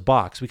Pandora's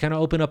box. We kind of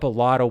open up a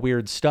lot of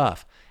weird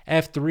stuff.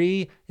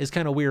 F3 is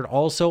kind of weird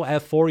also.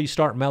 F4, you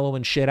start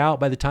mellowing shit out.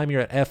 By the time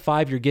you're at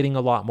F5, you're getting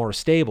a lot more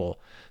stable.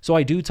 So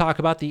I do talk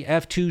about the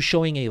F2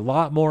 showing a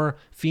lot more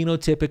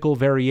phenotypical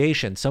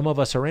variation. Some of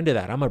us are into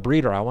that. I'm a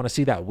breeder. I want to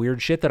see that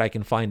weird shit that I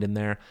can find in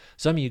there.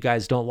 Some of you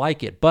guys don't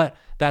like it, but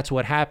that's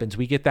what happens.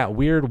 We get that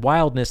weird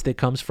wildness that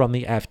comes from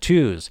the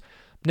F2s.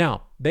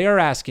 Now, they are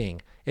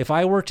asking, if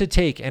I were to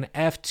take an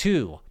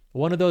F2,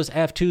 one of those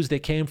F2s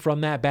that came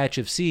from that batch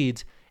of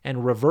seeds,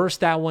 and reverse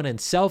that one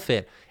and self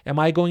it, am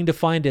I going to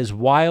find as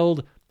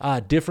wild,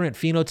 different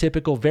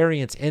phenotypical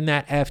variants in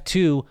that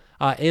F2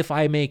 if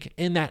I make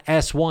in that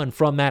S1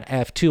 from that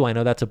F2? I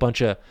know that's a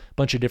bunch of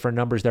different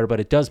numbers there, but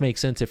it does make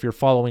sense if you're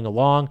following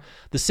along.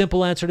 The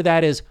simple answer to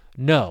that is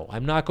no.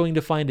 I'm not going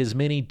to find as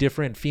many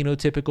different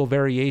phenotypical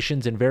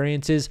variations and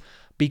variances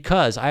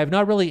because I have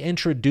not really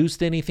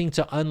introduced anything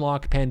to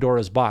unlock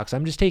Pandora's box.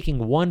 I'm just taking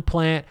one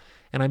plant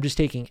and I'm just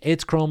taking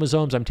its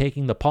chromosomes. I'm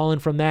taking the pollen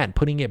from that and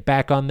putting it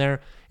back on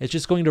there. It's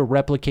just going to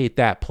replicate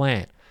that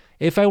plant.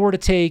 If I were to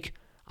take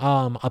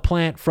a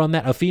plant from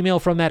that, a female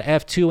from that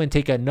F2 and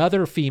take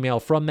another female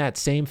from that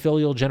same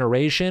filial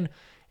generation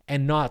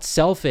and not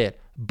self it,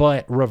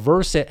 but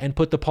reverse it and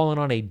put the pollen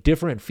on a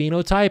different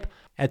phenotype,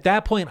 at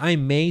that point, I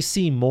may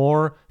see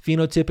more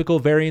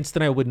phenotypical variants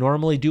than I would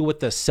normally do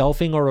with the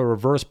selfing or a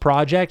reverse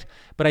project,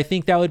 but I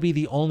think that would be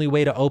the only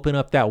way to open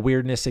up that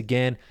weirdness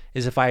again,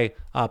 is if I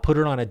put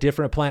it on a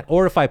different plant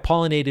or if I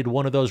pollinated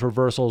one of those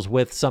reversals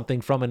with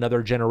something from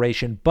another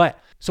generation. But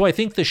so I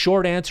think the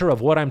short answer of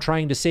what I'm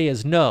trying to say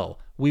is no,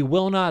 we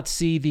will not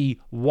see the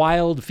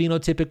wild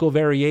phenotypical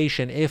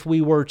variation if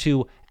we were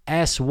to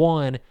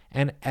S1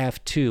 and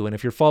F2. And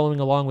if you're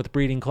following along with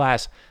breeding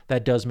class,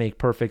 that does make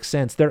perfect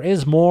sense. There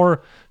is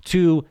more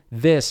to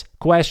this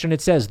question. It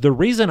says, the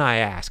reason I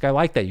ask, I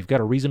like that. You've got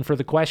a reason for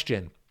the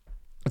question.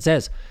 It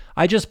says,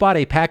 I just bought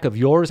a pack of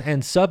yours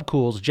and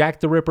Subcool's Jack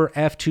the Ripper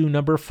F2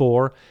 number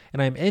 4,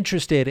 and I'm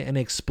interested in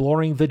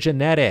exploring the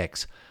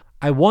genetics.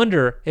 I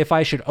wonder if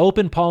I should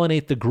open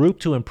pollinate the group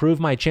to improve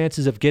my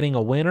chances of getting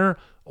a winner,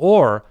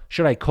 or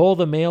should I cull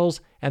the males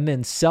and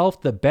then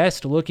self the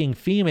best looking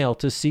female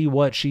to see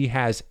what she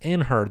has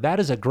in her? That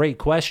is a great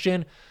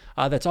question.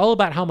 That's all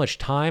about how much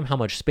time, how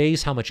much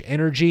space, how much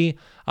energy,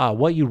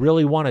 what you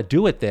really want to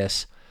do with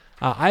this.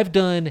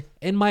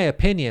 In my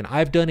opinion,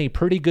 I've done a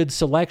pretty good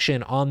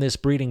selection on this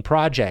breeding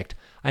project.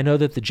 I know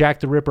that the Jack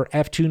the Ripper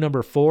F2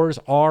 number 4s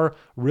are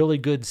really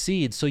good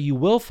seeds, so you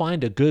will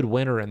find a good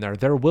winner in there.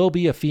 There will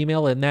be a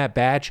female in that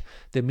batch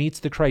that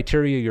meets the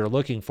criteria you're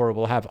looking for. It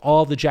will have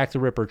all the Jack the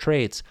Ripper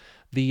traits.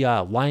 The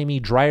limey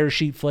dryer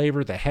sheet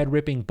flavor, the head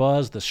ripping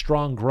buzz, the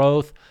strong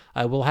growth.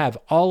 I will have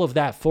all of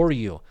that for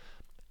you.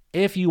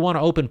 If you want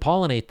to open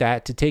pollinate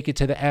that to take it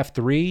to the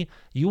F3,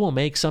 you will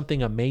make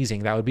something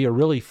amazing. That would be a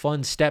really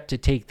fun step to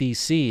take these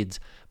seeds,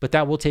 but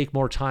that will take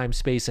more time,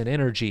 space, and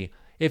energy.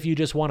 If you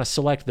just want to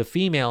select the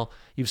female,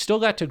 you've still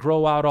got to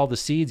grow out all the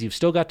seeds. You've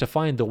still got to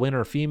find the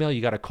winner female.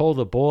 You got to cull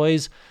the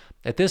boys.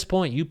 At this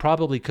point, you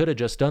probably could have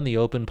just done the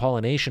open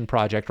pollination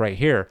project right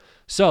here.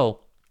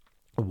 So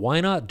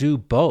why not do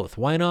both?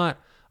 Why not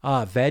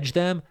veg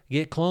them,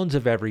 get clones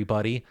of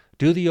everybody,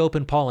 do the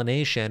open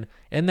pollination.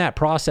 In that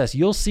process,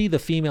 you'll see the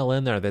female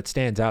in there that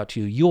stands out to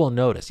you. You will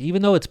notice,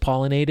 even though it's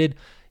pollinated,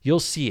 you'll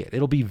see it.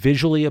 It'll be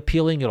visually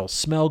appealing. It'll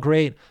smell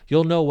great.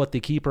 You'll know what the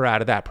keeper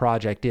out of that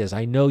project is.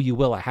 I know you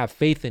will. I have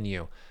faith in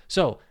you.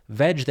 So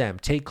veg them,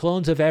 take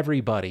clones of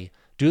everybody,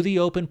 do the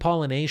open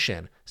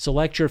pollination,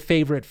 select your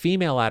favorite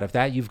female out of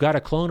that. You've got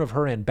a clone of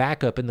her in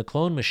backup in the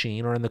clone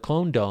machine or in the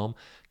clone dome.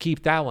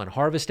 Keep that one.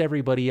 Harvest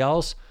everybody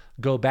else.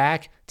 Go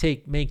back,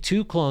 make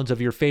 2 clones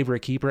of your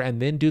favorite keeper, and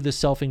then do the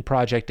selfing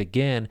project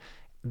again.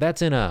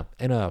 That's in a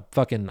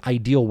fucking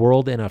ideal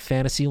world, in a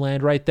fantasy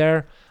land right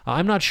there.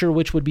 I'm not sure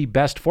which would be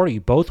best for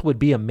you. Both would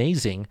be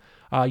amazing.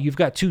 You've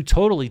got 2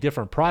 totally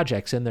different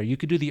projects in there. You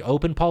could do the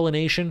open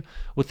pollination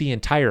with the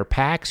entire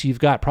pack. So you've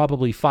got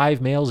probably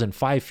 5 males and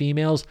 5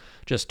 females,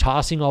 just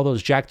tossing all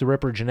those Jack the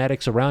Ripper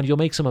genetics around. You'll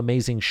make some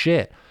amazing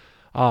shit.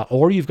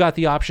 Or you've got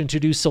the option to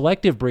do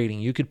selective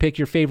breeding. You could pick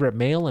your favorite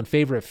male and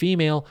favorite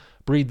female,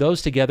 breed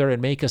those together,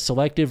 and make a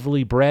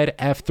selectively bred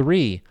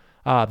F3.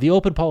 The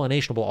open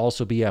pollination will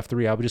also be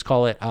F3. I would just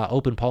call it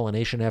open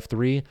pollination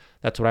F3.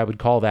 That's what I would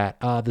call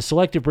that. The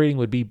selective breeding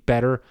would be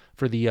better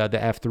for the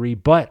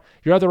F3, but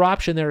your other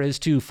option there is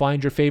to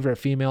find your favorite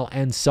female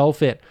and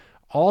self it.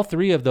 All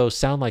 3 of those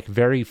sound like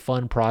very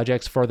fun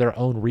projects for their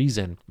own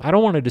reason. I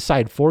don't want to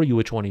decide for you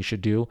which one you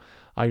should do.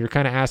 You're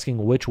kind of asking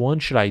which one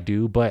should I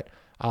do, but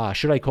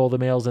should I cull the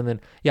males? And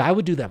then, yeah, I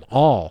would do them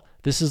all.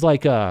 This is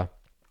like a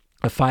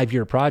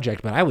 5-year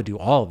project, but I would do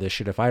all of this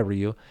shit if I were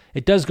you.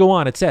 It does go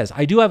on. It says,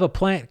 I do have a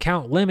plant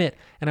count limit,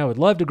 and I would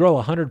love to grow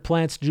 100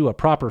 plants to do a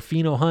proper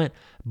pheno hunt,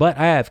 but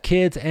I have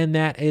kids, and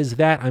that is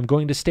that. I'm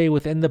going to stay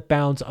within the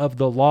bounds of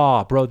the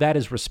law. Bro, that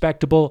is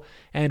respectable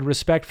and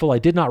respectful. I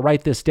did not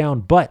write this down,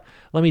 but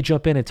let me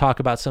jump in and talk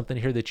about something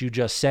here that you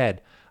just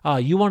said.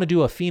 You want to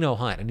do a pheno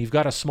hunt, and you've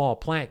got a small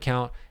plant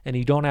count, and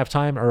you don't have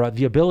time or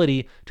the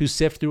ability to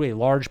sift through a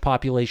large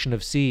population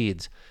of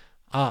seeds.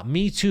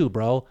 Me too,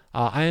 bro.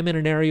 I am in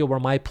an area where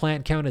my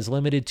plant count is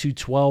limited to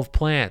 12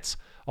 plants.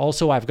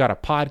 Also, I've got a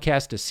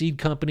podcast, a seed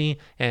company,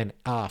 and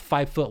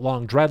 5-foot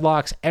long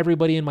dreadlocks.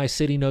 Everybody in my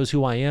city knows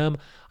who I am.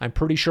 I'm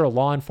pretty sure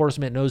law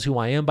enforcement knows who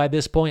I am by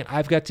this point.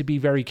 I've got to be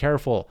very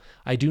careful.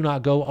 I do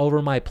not go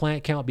over my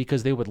plant count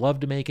because they would love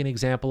to make an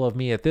example of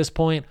me at this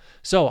point.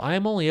 So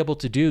I'm only able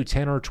to do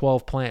 10 or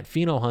 12 plant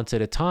pheno hunts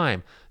at a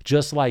time,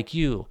 just like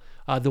you.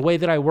 The way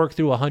that I work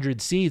through 100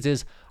 seeds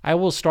is I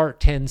will start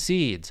 10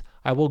 seeds.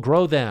 I will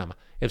grow them.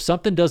 If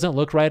something doesn't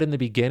look right in the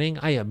beginning,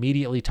 I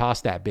immediately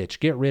toss that bitch.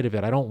 Get rid of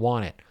it. I don't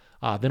want it.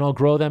 Then I'll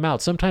grow them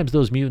out. Sometimes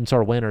those mutants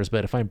are winners,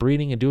 but if I'm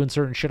breeding and doing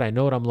certain shit, I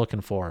know what I'm looking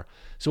for.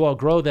 So I'll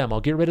grow them.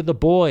 I'll get rid of the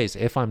boys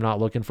if I'm not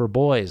looking for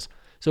boys.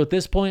 So at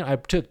this point, I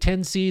took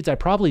 10 seeds. I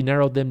probably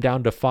narrowed them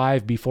down to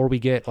 5 before we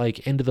get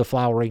into the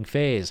flowering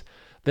phase.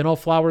 Then I'll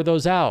flower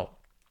those out.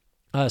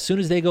 As soon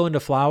as they go into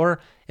flower,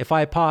 if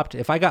I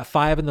got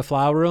 5 in the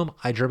flower room,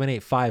 I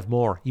germinate 5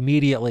 more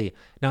immediately.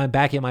 Now I'm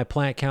back at my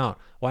plant count.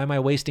 Why am I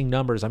wasting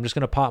numbers? I'm just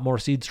going to pop more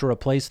seeds to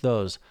replace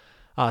those.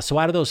 So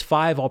out of those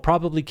 5, I'll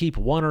probably keep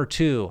 1 or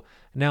 2.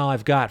 Now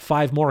I've got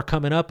 5 more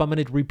coming up. I'm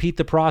going to repeat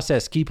the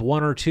process, keep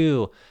 1 or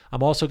 2.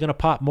 I'm also going to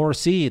pop more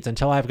seeds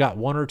until I've got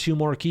 1 or 2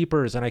 more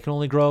keepers, and I can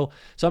only grow.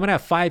 So I'm going to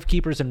have 5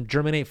 keepers and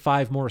germinate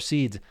 5 more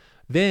seeds.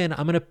 Then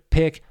I'm going to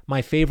pick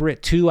my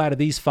favorite 2 out of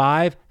these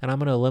 5, and I'm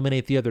going to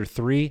eliminate the other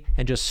 3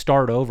 and just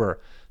start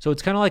over. So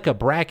it's kind of like a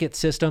bracket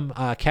system,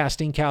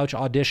 casting couch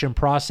audition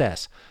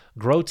process.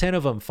 Grow 10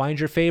 of them, find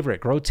your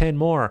favorite. Grow 10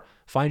 more,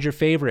 find your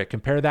favorite.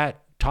 Compare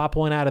that top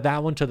one out of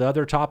that one to the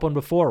other top one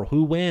before.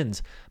 Who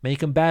wins? Make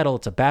them battle.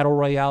 It's a battle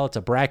royale. It's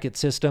a bracket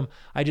system.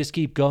 I just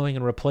keep going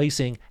and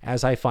replacing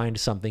as I find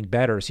something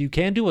better. So you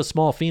can do a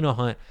small pheno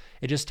hunt.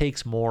 It just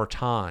takes more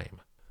time.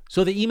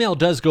 So the email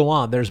does go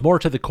on. There's more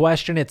to the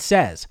question. It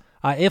says,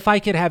 if I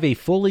could have a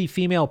fully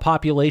female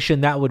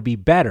population, that would be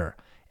better.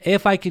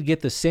 If I could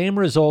get the same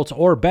results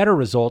or better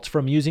results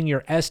from using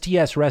your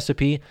STS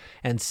recipe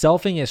and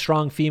selfing a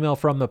strong female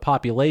from the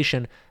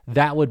population,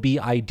 that would be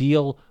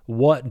ideal.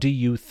 What do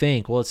you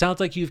think? Well, it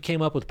sounds like you've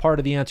came up with part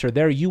of the answer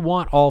there. You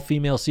want all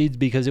female seeds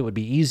because it would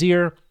be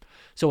easier.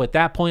 So at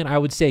that point, I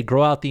would say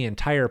grow out the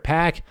entire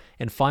pack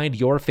and find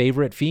your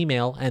favorite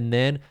female and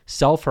then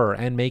self her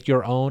and make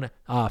your own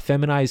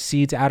feminized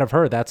seeds out of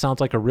her. That sounds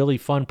like a really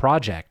fun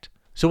project.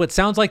 So it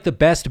sounds like the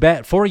best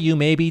bet for you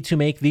may be to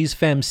make these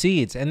fem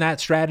seeds. And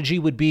that strategy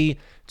would be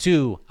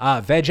to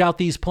veg out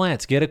these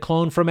plants, get a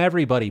clone from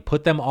everybody,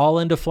 put them all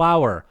into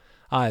flower.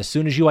 As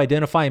soon as you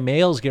identify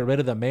males, get rid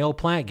of the male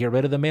plant, get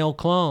rid of the male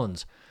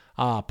clones.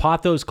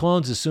 Pot those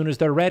clones as soon as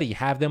they're ready.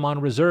 Have them on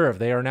reserve.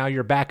 They are now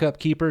your backup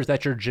keepers.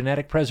 That's your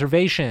genetic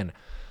preservation.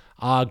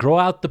 Grow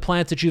out the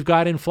plants that you've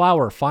got in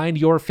flower. Find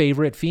your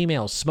favorite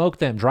females. Smoke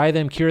them, dry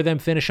them, cure them,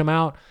 finish them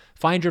out.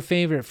 Find your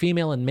favorite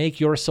female and make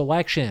your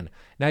selection.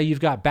 Now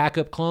you've got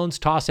backup clones.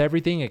 Toss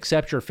everything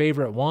except your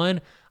favorite one.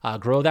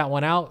 Grow that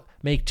one out.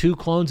 Make 2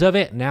 clones of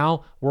it.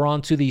 Now we're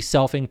on to the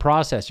selfing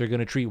process. You're going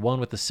to treat one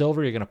with the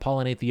silver. You're going to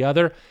pollinate the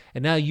other.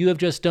 And now you have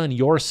just done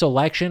your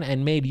selection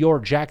and made your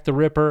Jack the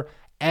Ripper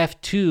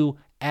F2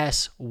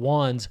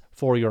 S1s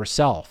for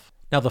yourself.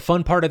 Now, the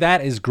fun part of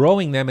that is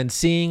growing them and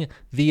seeing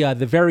the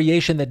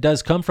variation that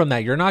does come from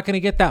that. You're not going to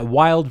get that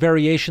wild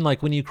variation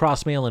like when you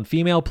cross male and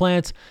female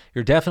plants.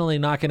 You're definitely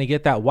not going to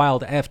get that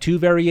wild F2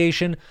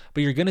 variation,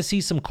 but you're going to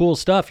see some cool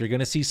stuff. You're going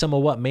to see some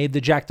of what made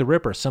the Jack the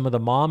Ripper, some of the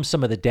mom,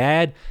 some of the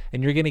dad,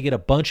 and you're going to get a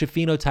bunch of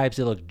phenotypes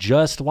that look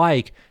just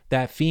like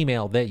that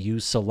female that you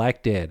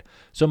selected.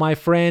 So my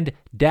friend,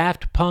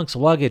 Daft Punk's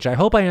Luggage, I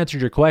hope I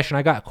answered your question.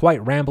 I got quite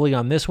rambly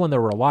on this one.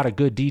 There were a lot of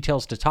good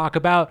details to talk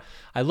about.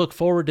 I look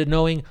forward to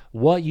knowing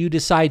what you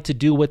decide to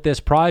do with this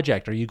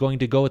project. Are you going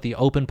to go with the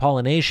open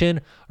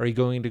pollination? Are you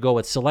going to go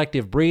with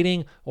selective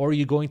breeding? Or are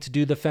you going to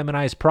do the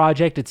feminized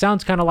project? It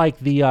sounds kind of like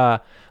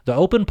the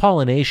open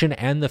pollination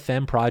and the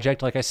fem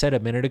project, like I said a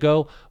minute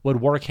ago, would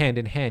work hand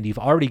in hand. You've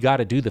already got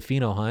to do the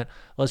pheno hunt.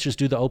 Let's just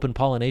do the open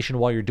pollination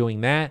while you're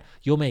doing that.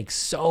 You'll make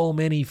so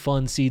many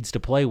fun seeds to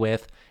play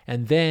with.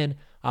 And then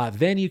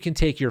you can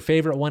take your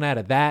favorite one out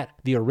of that,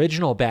 the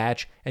original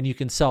batch, and you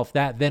can self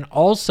that. Then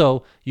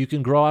also you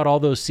can grow out all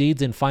those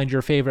seeds and find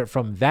your favorite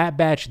from that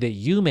batch that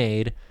you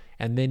made,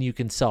 and then you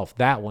can self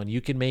that one.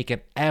 You can make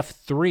an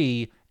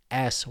F3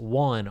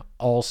 S1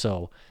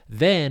 also.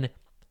 Then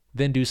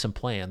do some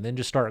playing. Then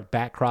just start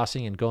back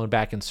crossing and going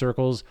back in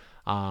circles.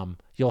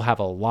 You'll have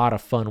a lot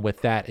of fun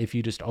with that if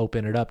you just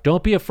open it up.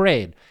 Don't be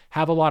afraid.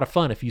 Have a lot of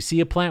fun. If you see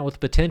a plant with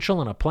potential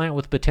and a plant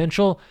with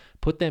potential,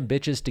 put them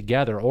bitches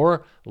together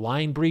or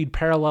line breed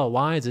parallel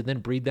lines and then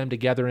breed them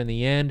together in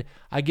the end.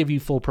 I give you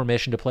full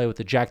permission to play with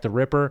the Jack the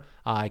Ripper.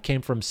 I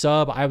came from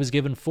sub. I was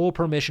given full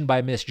permission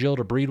by Miss Jill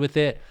to breed with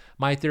it.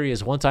 My theory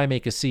is once I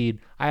make a seed,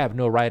 I have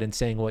no right in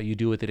saying what you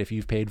do with it if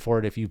you've paid for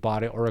it, if you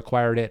bought it or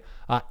acquired it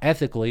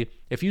ethically.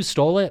 If you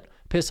stole it,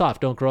 piss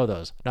off. Don't grow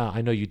those. No,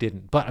 I know you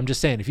didn't. But I'm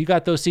just saying, if you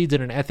got those seeds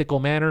in an ethical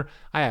manner,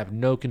 I have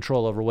no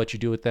control over what you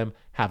do with them.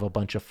 Have a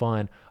bunch of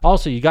fun.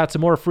 Also, you got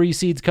some more free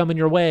seeds coming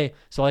your way.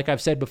 So like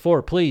I've said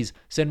before, please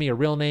send me a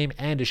real name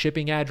and a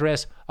shipping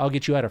address. I'll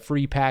get you out a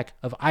free pack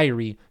of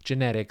Irie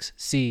Genetics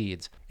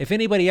seeds. If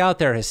anybody out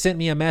there has sent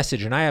me a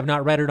message and I have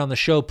not read it on the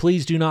show,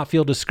 please do not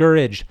feel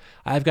discouraged.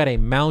 I've got a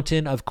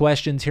mountain of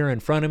questions here in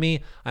front of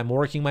me. I'm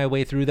working my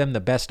way through them the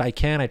best I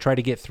can. I try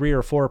to get 3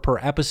 or 4 per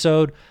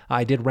episode.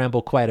 I did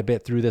ramble quite a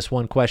bit through this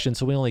one question,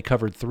 so we only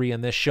covered 3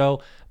 in this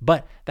show,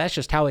 but that's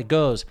just how it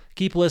goes.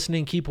 Keep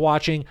listening, keep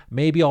watching.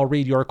 Maybe I'll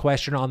read your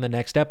question on the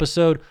next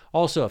episode.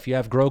 Also, if you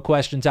have grow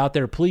questions out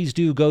there, please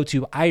do go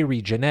to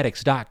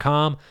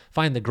iriegenetics.com,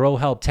 find the Grow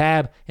Help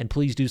tab, and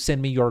please do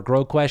send me your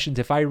grow questions.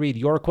 If I read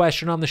your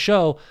question on the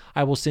show,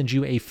 I will send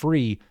you a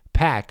free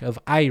pack of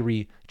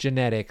Irie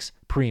Genetics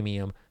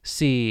premium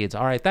seeds.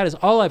 All right, that is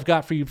all I've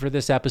got for you for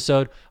this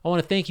episode. I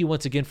want to thank you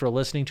once again for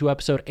listening to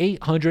episode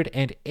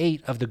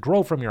 808 of the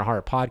Grow From Your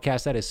Heart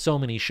podcast. That is so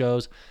many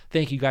shows.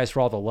 Thank you guys for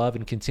all the love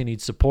and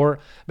continued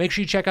support. Make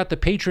sure you check out the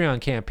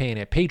Patreon campaign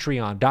at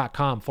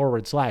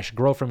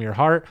patreon.com/Grow From Your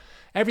Heart.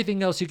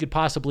 Everything else you could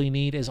possibly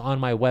need is on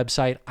my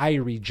website,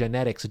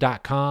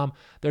 iriegenetics.com.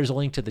 There's a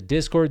link to the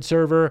Discord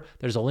server.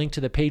 There's a link to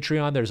the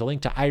Patreon. There's a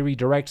link to Irie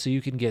Direct so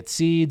you can get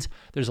seeds.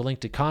 There's a link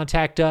to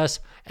contact us.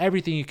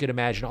 Everything you could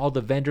imagine. All the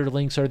vendor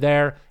links are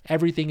there.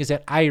 Everything is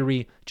at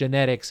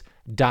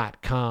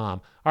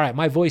iriegenetics.com. All right,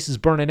 my voice is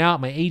burning out.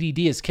 My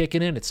ADD is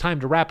kicking in. It's time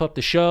to wrap up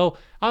the show.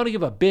 I want to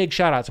give a big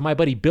shout out to my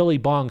buddy Billy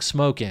Bong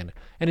Smokin'.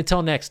 And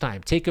until next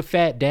time, take a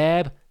fat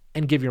dab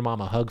and give your mom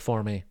a hug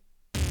for me.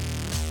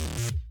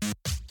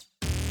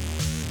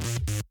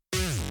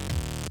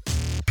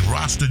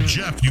 Rasta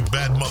Jeff, you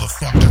bad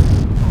motherfucker.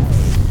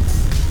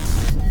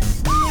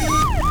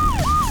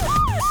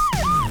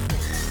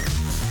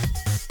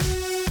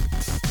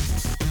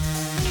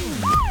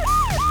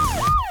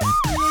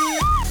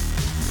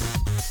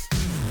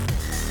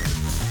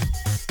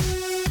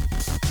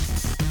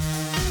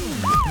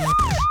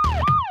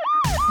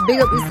 Big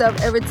up yourself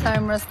every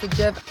time, Rasta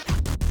Jeff.